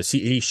credit for this.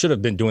 He should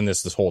have been doing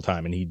this whole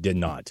time, and he did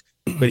not.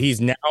 But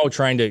he's now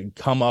trying to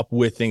come up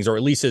with things, or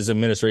at least his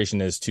administration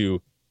is,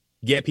 to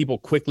get people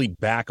quickly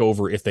back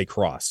over if they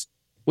cross,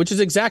 which is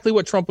exactly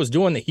what Trump was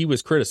doing that he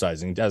was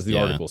criticizing, as the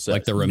article says.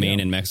 Like the remain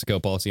in Mexico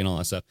policy and all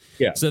that stuff.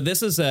 Yeah. So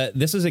this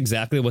is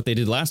exactly what they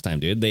did last time,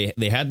 dude.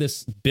 They had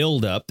this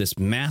build up, this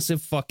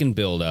massive fucking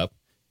build up,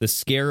 the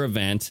scare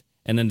event,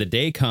 and then the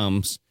day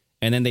comes,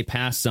 and then they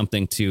pass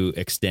something to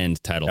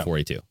extend Title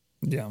 42.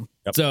 Yeah.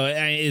 Yep. So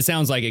it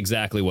sounds like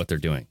exactly what they're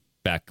doing,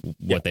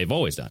 what they've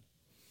always done.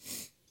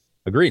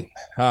 Agreed.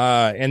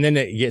 And then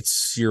it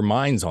gets your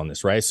minds on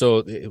this, right?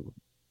 So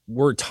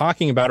we're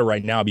talking about it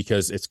right now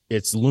because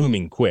it's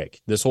looming quick.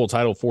 This whole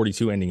Title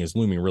 42 ending is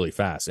looming really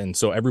fast. And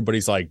so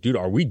everybody's like, dude,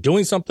 are we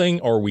doing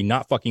something or are we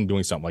not fucking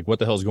doing something? Like, what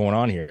the hell is going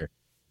on here?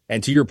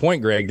 And to your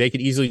point, Greg, they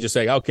could easily just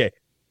say, okay,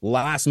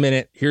 last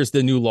minute, here's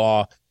the new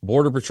law.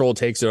 Border Patrol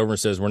takes it over and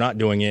says, we're not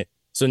doing it.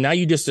 So now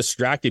you just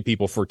distracted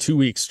people for 2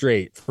 weeks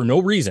straight for no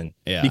reason,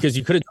 because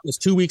you could have done this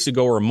 2 weeks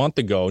ago or a month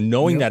ago,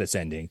 knowing that it's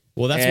ending.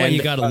 Well, that's why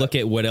you got to look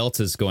at what else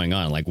is going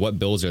on. Like, what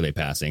bills are they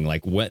passing?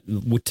 Like,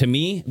 to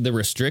me, the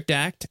Restrict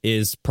Act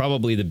is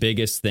probably the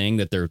biggest thing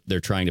that they're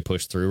trying to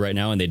push through right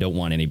now, and they don't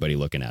want anybody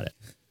looking at it.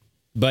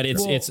 But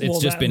it's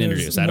just been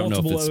introduced. I don't know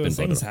if it's been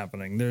things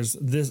happening. There's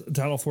this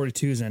Title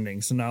 42 is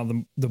ending, so now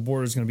the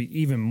border is going to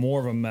be even more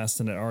of a mess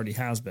than it already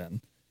has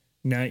been.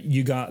 Now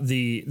you got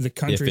the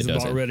country's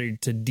about ready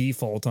to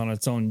default on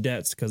its own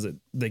debts because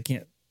they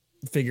can't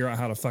figure out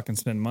how to fucking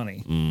spend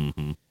money.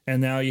 Mm-hmm.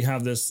 And now you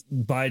have this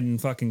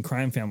Biden fucking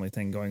crime family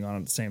thing going on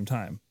at the same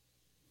time.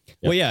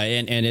 Well, yeah,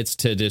 and it's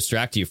to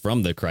distract you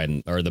from the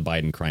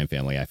Biden crime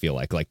family. I feel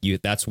like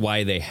that's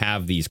why they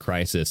have these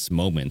crisis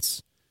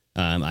moments.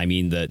 I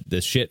mean,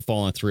 the shit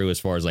falling through as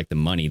far as like the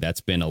money,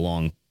 that's been a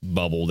long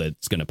bubble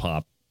that's going to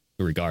pop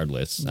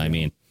regardless. Yeah. I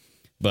mean,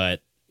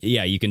 but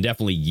yeah, you can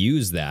definitely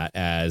use that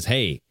as,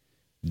 hey,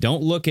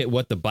 Don't look at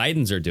what the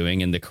Bidens are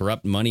doing and the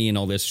corrupt money and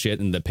all this shit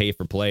and the pay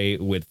for play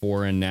with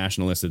foreign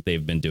nationalists that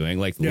they've been doing.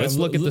 Like, let's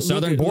look at the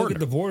southern border. Look at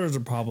the border's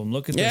a problem.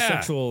 Look at the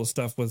sexual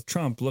stuff with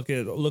Trump. Look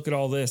at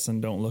all this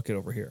and don't look at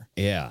over here.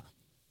 Yeah.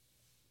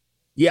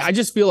 Yeah, I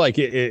just feel like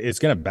it's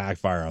going to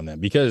backfire on them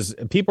because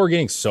people are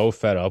getting so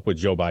fed up with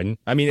Joe Biden.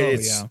 I mean,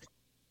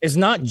 it's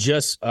not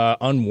just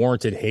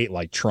unwarranted hate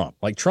like Trump.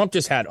 Like Trump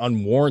just had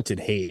unwarranted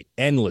hate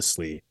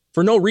endlessly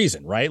for no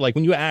reason, right? Like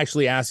when you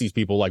actually ask these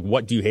people, like,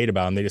 what do you hate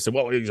about him? They just say,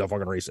 well, he's a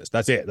fucking racist.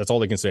 That's it. That's all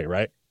they can say,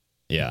 right?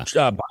 Yeah.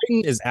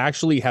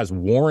 Biden has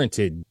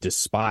warranted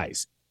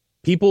despise.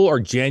 People are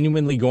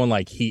genuinely going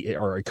like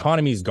our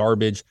economy is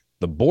garbage.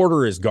 The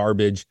border is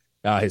garbage.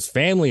 His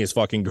family is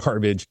fucking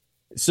garbage.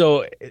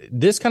 So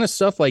this kind of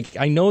stuff, like,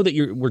 I know that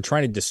we're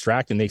trying to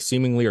distract and they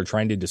seemingly are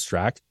trying to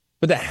distract,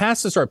 but that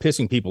has to start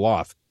pissing people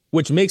off,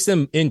 which makes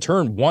them in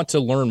turn want to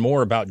learn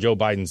more about Joe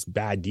Biden's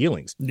bad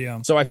dealings.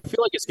 Yeah. So I feel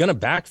like it's going to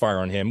backfire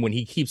on him when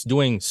he keeps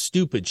doing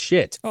stupid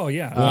shit. Oh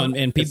yeah. Well,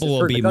 and people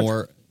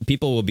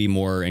will be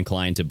more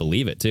inclined to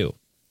believe it too.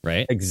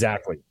 Right.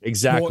 Exactly.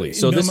 Well,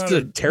 so this is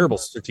a terrible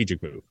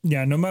strategic move.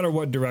 Yeah. No matter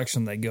what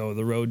direction they go,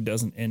 the road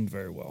doesn't end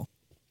very well.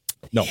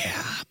 No.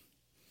 Yeah.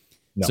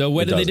 No, so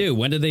what did they do?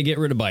 When did they get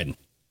rid of Biden?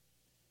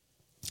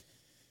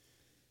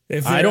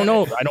 I don't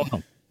know.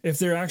 If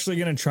they're actually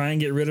going to try and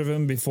get rid of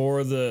him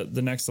before the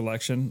next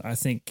election, I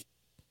think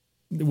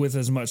with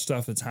as much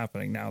stuff that's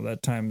happening now,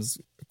 that time is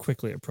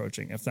quickly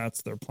approaching. If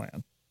that's their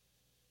plan,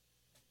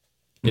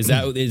 do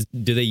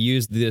they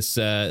use this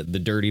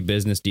the dirty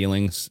business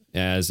dealings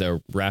as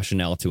a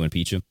rationale to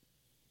impeach him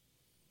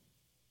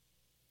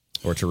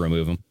or to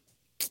remove him?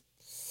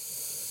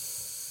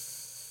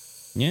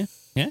 Yeah.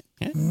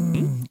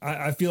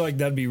 I feel like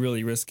that'd be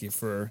really risky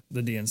for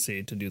the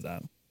DNC to do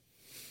that.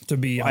 To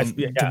be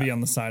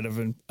on the side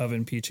of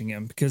impeaching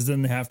him, because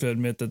then they have to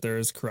admit that there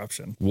is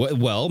corruption.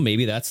 Well,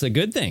 maybe that's a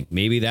good thing.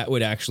 Maybe that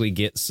would actually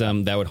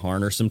that would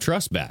garner some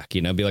trust back.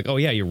 You know, be like, oh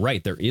yeah, you're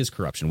right. There is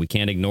corruption. We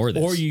can't ignore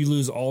this. Or you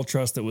lose all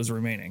trust that was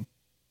remaining.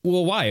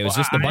 Well, why? It was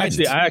just the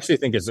Bidens. I actually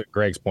think it's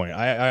Greg's point.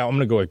 I'm going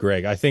to go with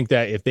Greg. I think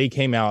that if they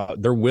came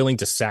out, they're willing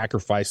to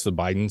sacrifice the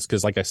Bidens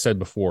because, like I said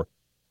before,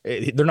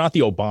 they're not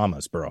the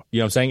Obamas, bro. You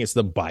know what I'm saying? It's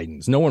the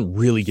Bidens. No one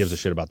really gives a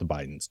shit about the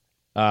Bidens.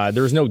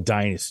 There's no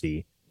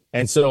dynasty.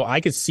 And so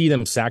I could see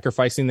them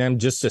sacrificing them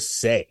just to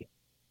say,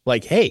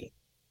 like, hey,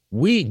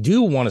 we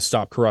do want to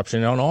stop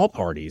corruption on all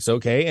parties,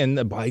 okay? And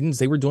the Bidens,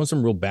 they were doing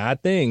some real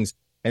bad things.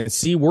 And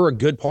see, we're a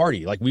good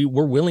party. Like,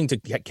 we're willing to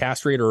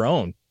castrate our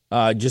own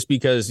just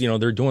because, you know,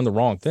 they're doing the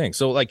wrong thing.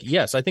 So, like,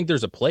 yes, I think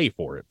there's a play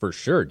for it, for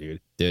sure,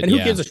 dude. And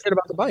who gives a shit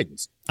about the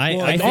Bidens?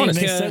 I think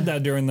they said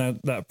that during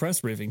that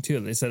press briefing,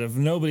 too. They said if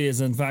nobody is,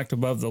 in fact,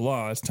 above the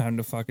law, it's time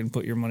to fucking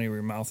put your money where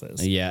your mouth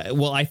is. Yeah,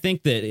 well, I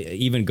think that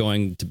even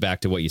going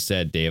back to what you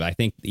said, Dave, I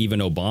think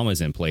even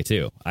Obama's in play,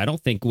 too. I don't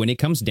think when it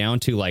comes down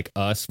to, like,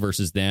 us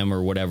versus them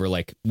or whatever,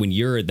 like, when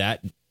you're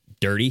that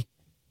dirty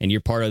and you're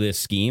part of this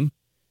scheme,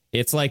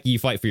 it's like you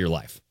fight for your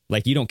life.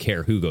 Like, you don't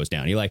care who goes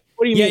down. You're like,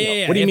 what do you mean?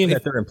 Yeah. What do you mean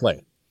that they're in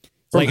play?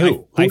 From like,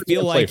 who? I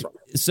feel like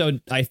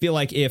I feel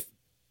like if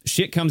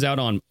shit comes out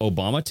on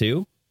Obama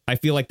too, I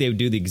feel like they would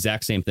do the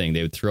exact same thing.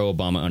 They would throw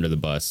Obama under the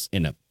bus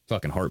in a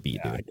fucking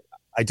heartbeat, dude.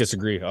 I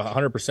disagree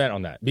 100%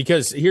 on that,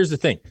 because here's the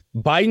thing.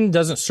 Biden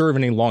doesn't serve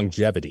any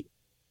longevity.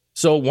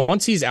 So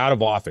once he's out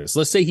of office,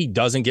 let's say he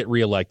doesn't get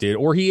reelected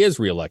or he is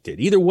reelected.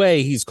 Either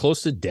way, he's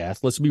close to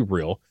death. Let's be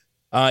real.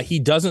 He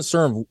doesn't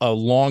serve a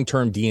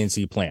long-term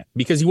DNC plan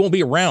because he won't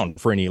be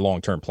around for any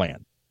long-term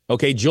plan.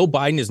 Okay, Joe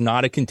Biden is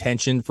not a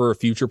contention for a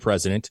future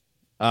president.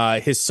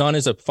 His son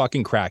is a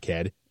fucking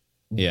crackhead.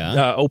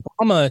 Yeah.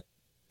 Obama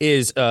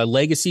is a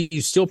legacy.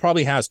 He still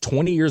probably has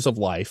 20 years of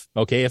life,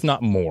 okay, if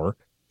not more.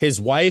 His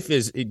wife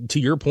is, to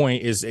your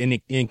point, is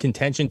in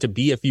contention to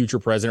be a future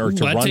president or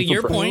to run for president. To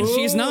your point,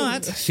 she's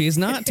not. She's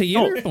not to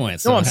your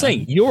point. No, I'm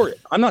saying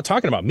I'm not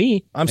talking about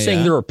me. I'm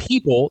saying there are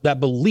people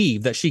that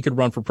believe that she could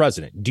run for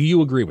president. Do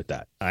you agree with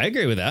that? I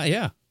agree with that,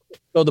 yeah.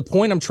 So the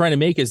point I'm trying to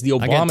make is the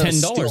Obamas I got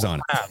 $10 on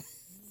it.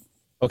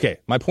 Okay,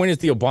 my point is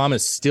the Obamas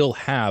still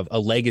have a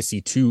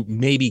legacy to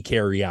maybe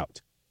carry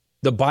out.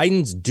 The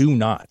Bidens do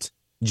not.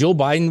 Jill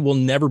Biden will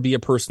never be a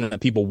person that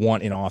people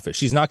want in office.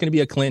 She's not going to be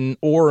a Clinton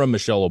or a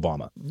Michelle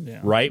Obama,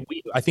 right?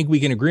 I think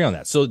we can agree on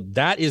that. So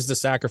that is the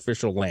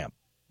sacrificial lamb.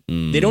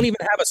 They don't even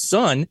have a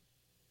son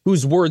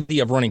who's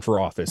worthy of running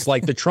for office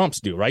like the Trumps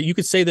do, right? You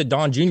could say that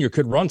Don Jr.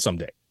 could run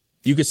someday.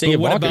 You could say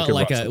what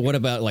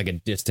about like a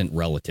distant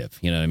relative?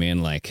 You know what I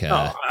mean? Like,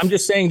 no, I'm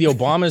just saying the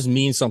Obamas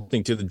mean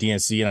something to the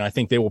DNC, and I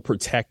think they will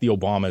protect the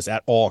Obamas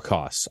at all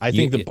costs. I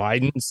think the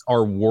Bidens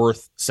are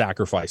worth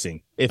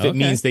sacrificing if it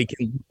means they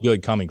can be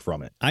good coming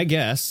from it. I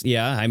guess,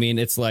 yeah. I mean,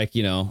 it's like,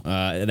 you know,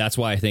 that's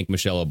why I think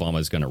Michelle Obama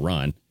is going to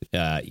run.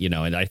 You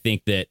know, and I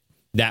think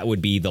that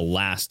would be the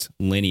last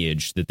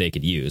lineage that they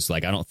could use.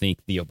 Like, I don't think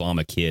the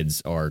Obama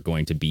kids are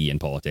going to be in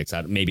politics.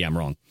 Maybe I'm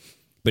wrong,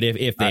 but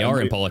if they are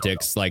in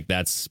politics, like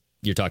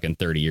you're talking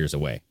 30 years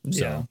away.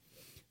 So,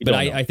 but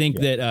I think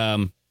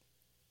that,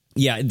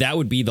 that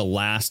would be the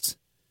last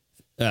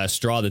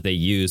straw that they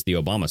use the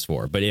Obamas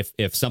for. But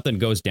if something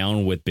goes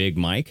down with Big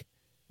Mike,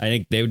 I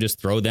think they would just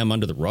throw them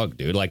under the rug,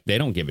 dude. Like, they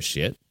don't give a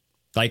shit.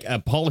 Like, a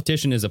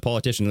politician is a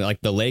politician.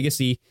 Like, the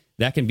legacy,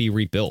 that can be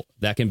rebuilt.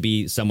 That can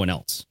be someone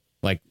else.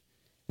 Like,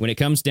 when it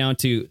comes down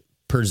to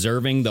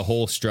preserving the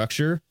whole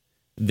structure,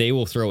 they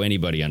will throw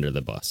anybody under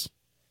the bus.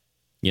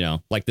 You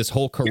know, like this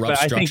whole corrupt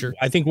structure.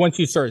 I think once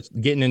you start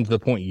getting into the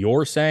point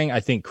you're saying,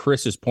 I think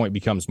Chris's point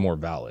becomes more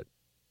valid.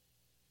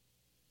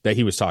 That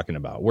he was talking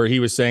about, where he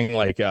was saying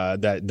like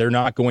that they're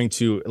not going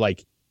to,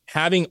 like,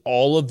 having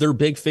all of their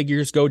big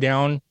figures go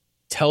down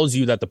tells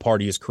you that the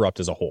party is corrupt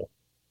as a whole.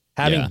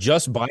 Having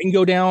just Biden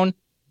go down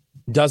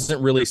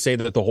doesn't really say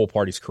that the whole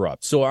party's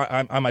corrupt. So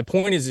my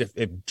point is,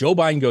 if Joe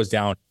Biden goes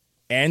down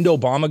and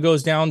Obama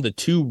goes down, the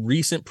two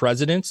recent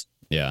presidents,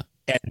 and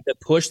the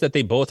push that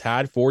they both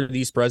had for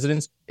these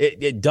presidents,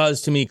 it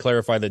does to me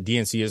clarify that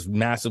DNC is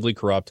massively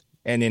corrupt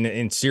and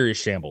in serious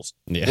shambles.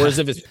 Whereas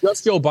if it's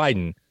just Joe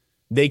Biden,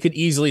 they could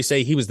easily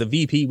say he was the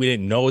VP. We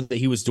didn't know that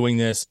he was doing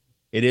this.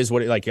 It is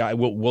what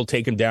we'll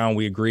take him down.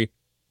 We agree.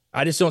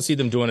 I just don't see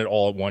them doing it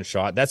all at one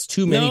shot. That's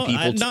too many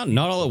people.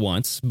 Not all at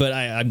once, but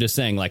I'm just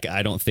saying, like,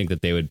 I don't think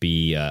that they would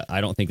be. I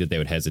don't think that they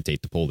would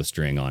hesitate to pull the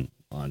string on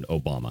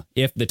Obama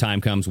if the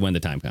time comes, when the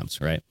time comes,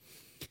 right?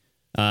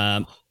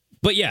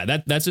 But yeah,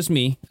 that's just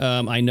me.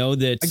 I know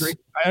that. I agree.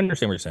 I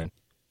understand what you're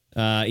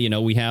saying. You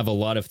know, we have a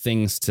lot of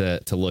things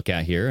to look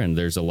at here, and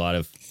there's a lot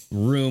of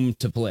room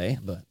to play,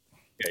 but.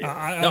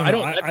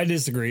 I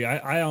disagree.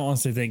 I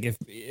honestly think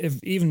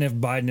if even if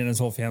Biden and his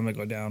whole family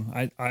go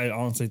down, I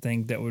honestly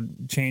think that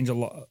would change a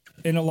lot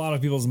in a lot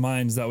of people's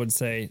minds. That would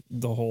say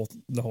the whole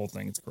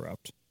thing is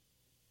corrupt.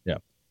 Yeah,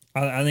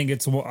 I think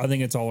it's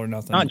all or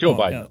nothing. Not Joe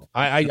Biden.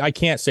 Yeah. I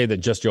can't say that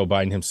just Joe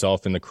Biden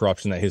himself and the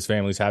corruption that his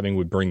family's having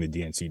would bring the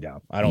DNC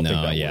down. I don't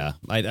think that. Yeah,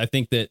 I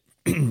think that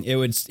it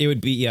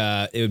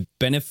would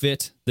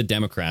benefit the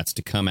Democrats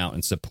to come out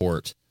and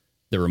support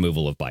the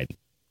removal of Biden.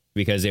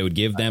 Because it would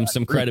give them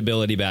some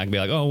credibility back and be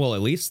like, oh, well,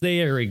 at least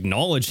they are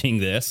acknowledging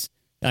this.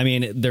 I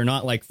mean, they're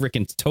not like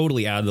freaking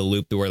totally out of the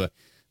loop to where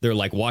they're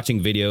like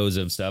watching videos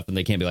of stuff and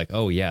they can't be like,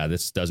 oh, yeah,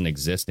 this doesn't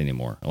exist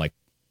anymore. Like,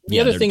 the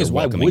other thing is,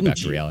 why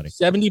wouldn't you?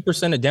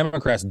 70% of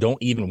Democrats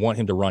don't even want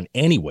him to run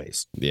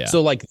anyways. Yeah.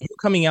 So like you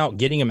coming out,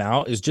 getting him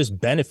out is just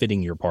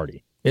benefiting your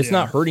party. It's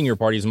not hurting your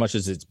party as much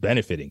as it's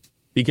benefiting,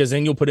 because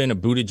then you'll put in a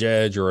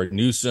Buttigieg or a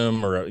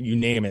Newsom or you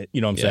name it.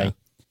 You know what I'm saying?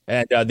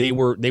 And they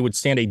would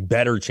stand a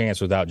better chance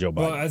without Joe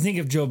Biden. Well, I think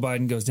if Joe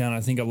Biden goes down, I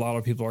think a lot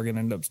of people are going to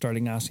end up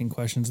starting asking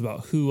questions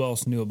about who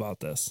else knew about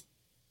this.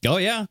 Oh,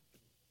 yeah.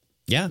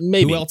 Yeah.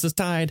 Maybe. Who else is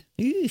tied?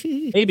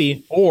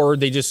 Maybe. Or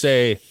they just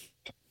say,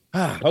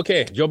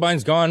 okay, Joe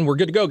Biden's gone. We're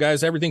good to go,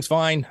 guys. Everything's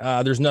fine.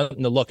 There's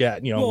nothing to look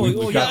at. You know,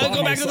 go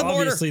back to the border.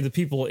 Obviously, the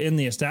people in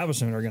the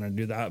establishment are going to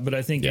do that. But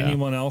I think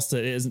anyone else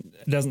that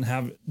doesn't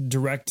have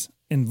direct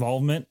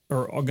involvement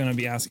are going to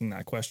be asking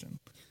that question.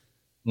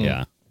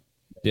 Yeah.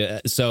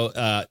 Yeah,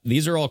 so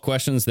these are all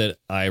questions that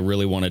I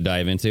really want to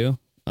dive into.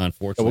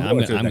 Unfortunately, I'm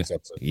going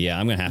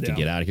to have to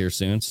get out of here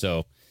soon.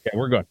 So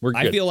we're good. We're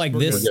good. I feel like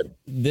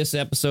this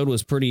episode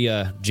was pretty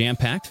jam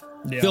packed,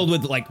 filled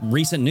with like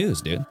recent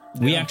news, dude. Yeah.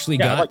 We actually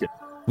got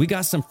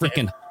some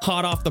freaking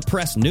hot off the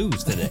press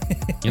news today.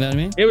 You know what I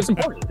mean? It was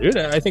important, dude.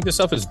 I think this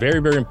stuff is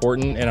very, very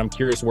important, and I'm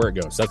curious where it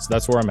goes.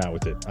 That's where I'm at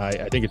with it.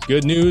 I think it's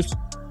good news,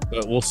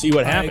 but we'll see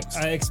what happens.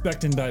 I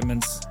expect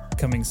indictments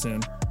coming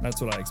soon. That's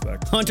what I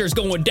expect. Hunter's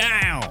going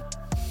down.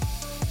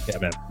 Yeah,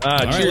 man. All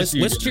right,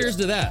 let's cheers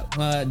to that.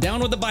 Down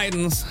with the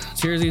Bidens.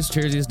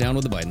 Cheersies, down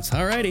with the Bidens.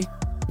 All righty.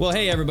 Well,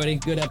 hey, everybody.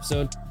 Good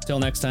episode. Till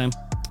next time.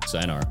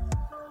 Sayonara.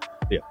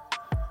 Yeah.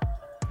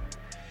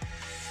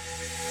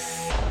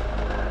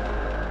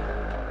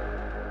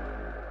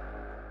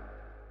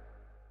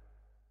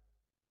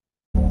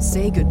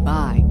 Say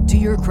goodbye to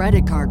your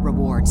credit card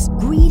rewards.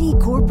 Greedy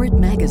corporate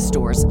mega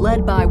stores,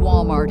 led by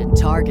Walmart and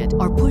Target,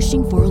 are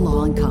pushing for a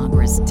law in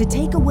Congress to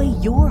take away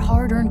your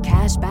hard-earned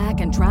cash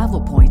back and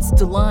travel points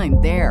to line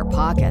their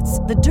pockets.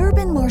 The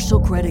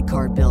Durbin-Marshall credit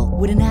card bill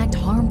would enact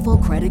harmful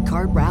credit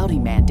card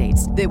routing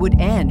mandates that would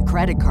end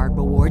credit card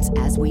rewards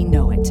as we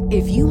know it.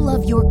 If you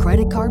love your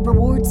credit card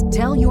rewards,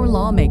 tell your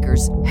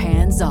lawmakers,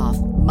 hands off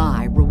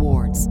my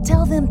rewards.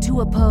 Tell them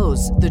to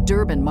oppose the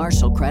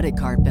Durbin-Marshall credit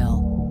card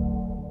bill.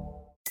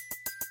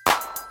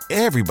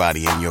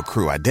 Everybody in your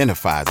crew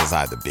identifies as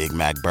either Big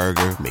Mac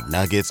Burger,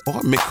 McNuggets, or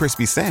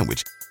McCrispy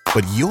Sandwich.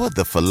 But you're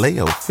the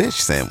Filet-O-Fish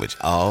Sandwich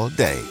all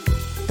day.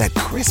 That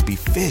crispy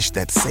fish,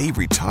 that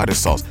savory tartar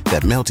sauce,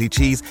 that melty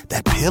cheese,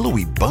 that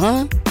pillowy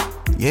bun.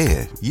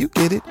 Yeah, you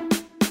get it.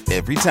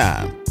 Every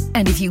time.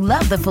 And if you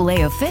love the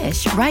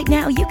Filet-O-Fish, right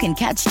now you can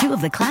catch two of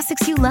the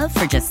classics you love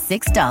for just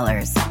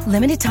 $6.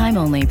 Limited time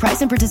only.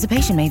 Price and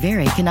participation may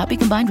vary. Cannot be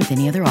combined with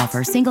any other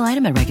offer. Single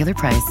item at regular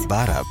price.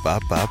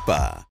 Ba-da-ba-ba-ba.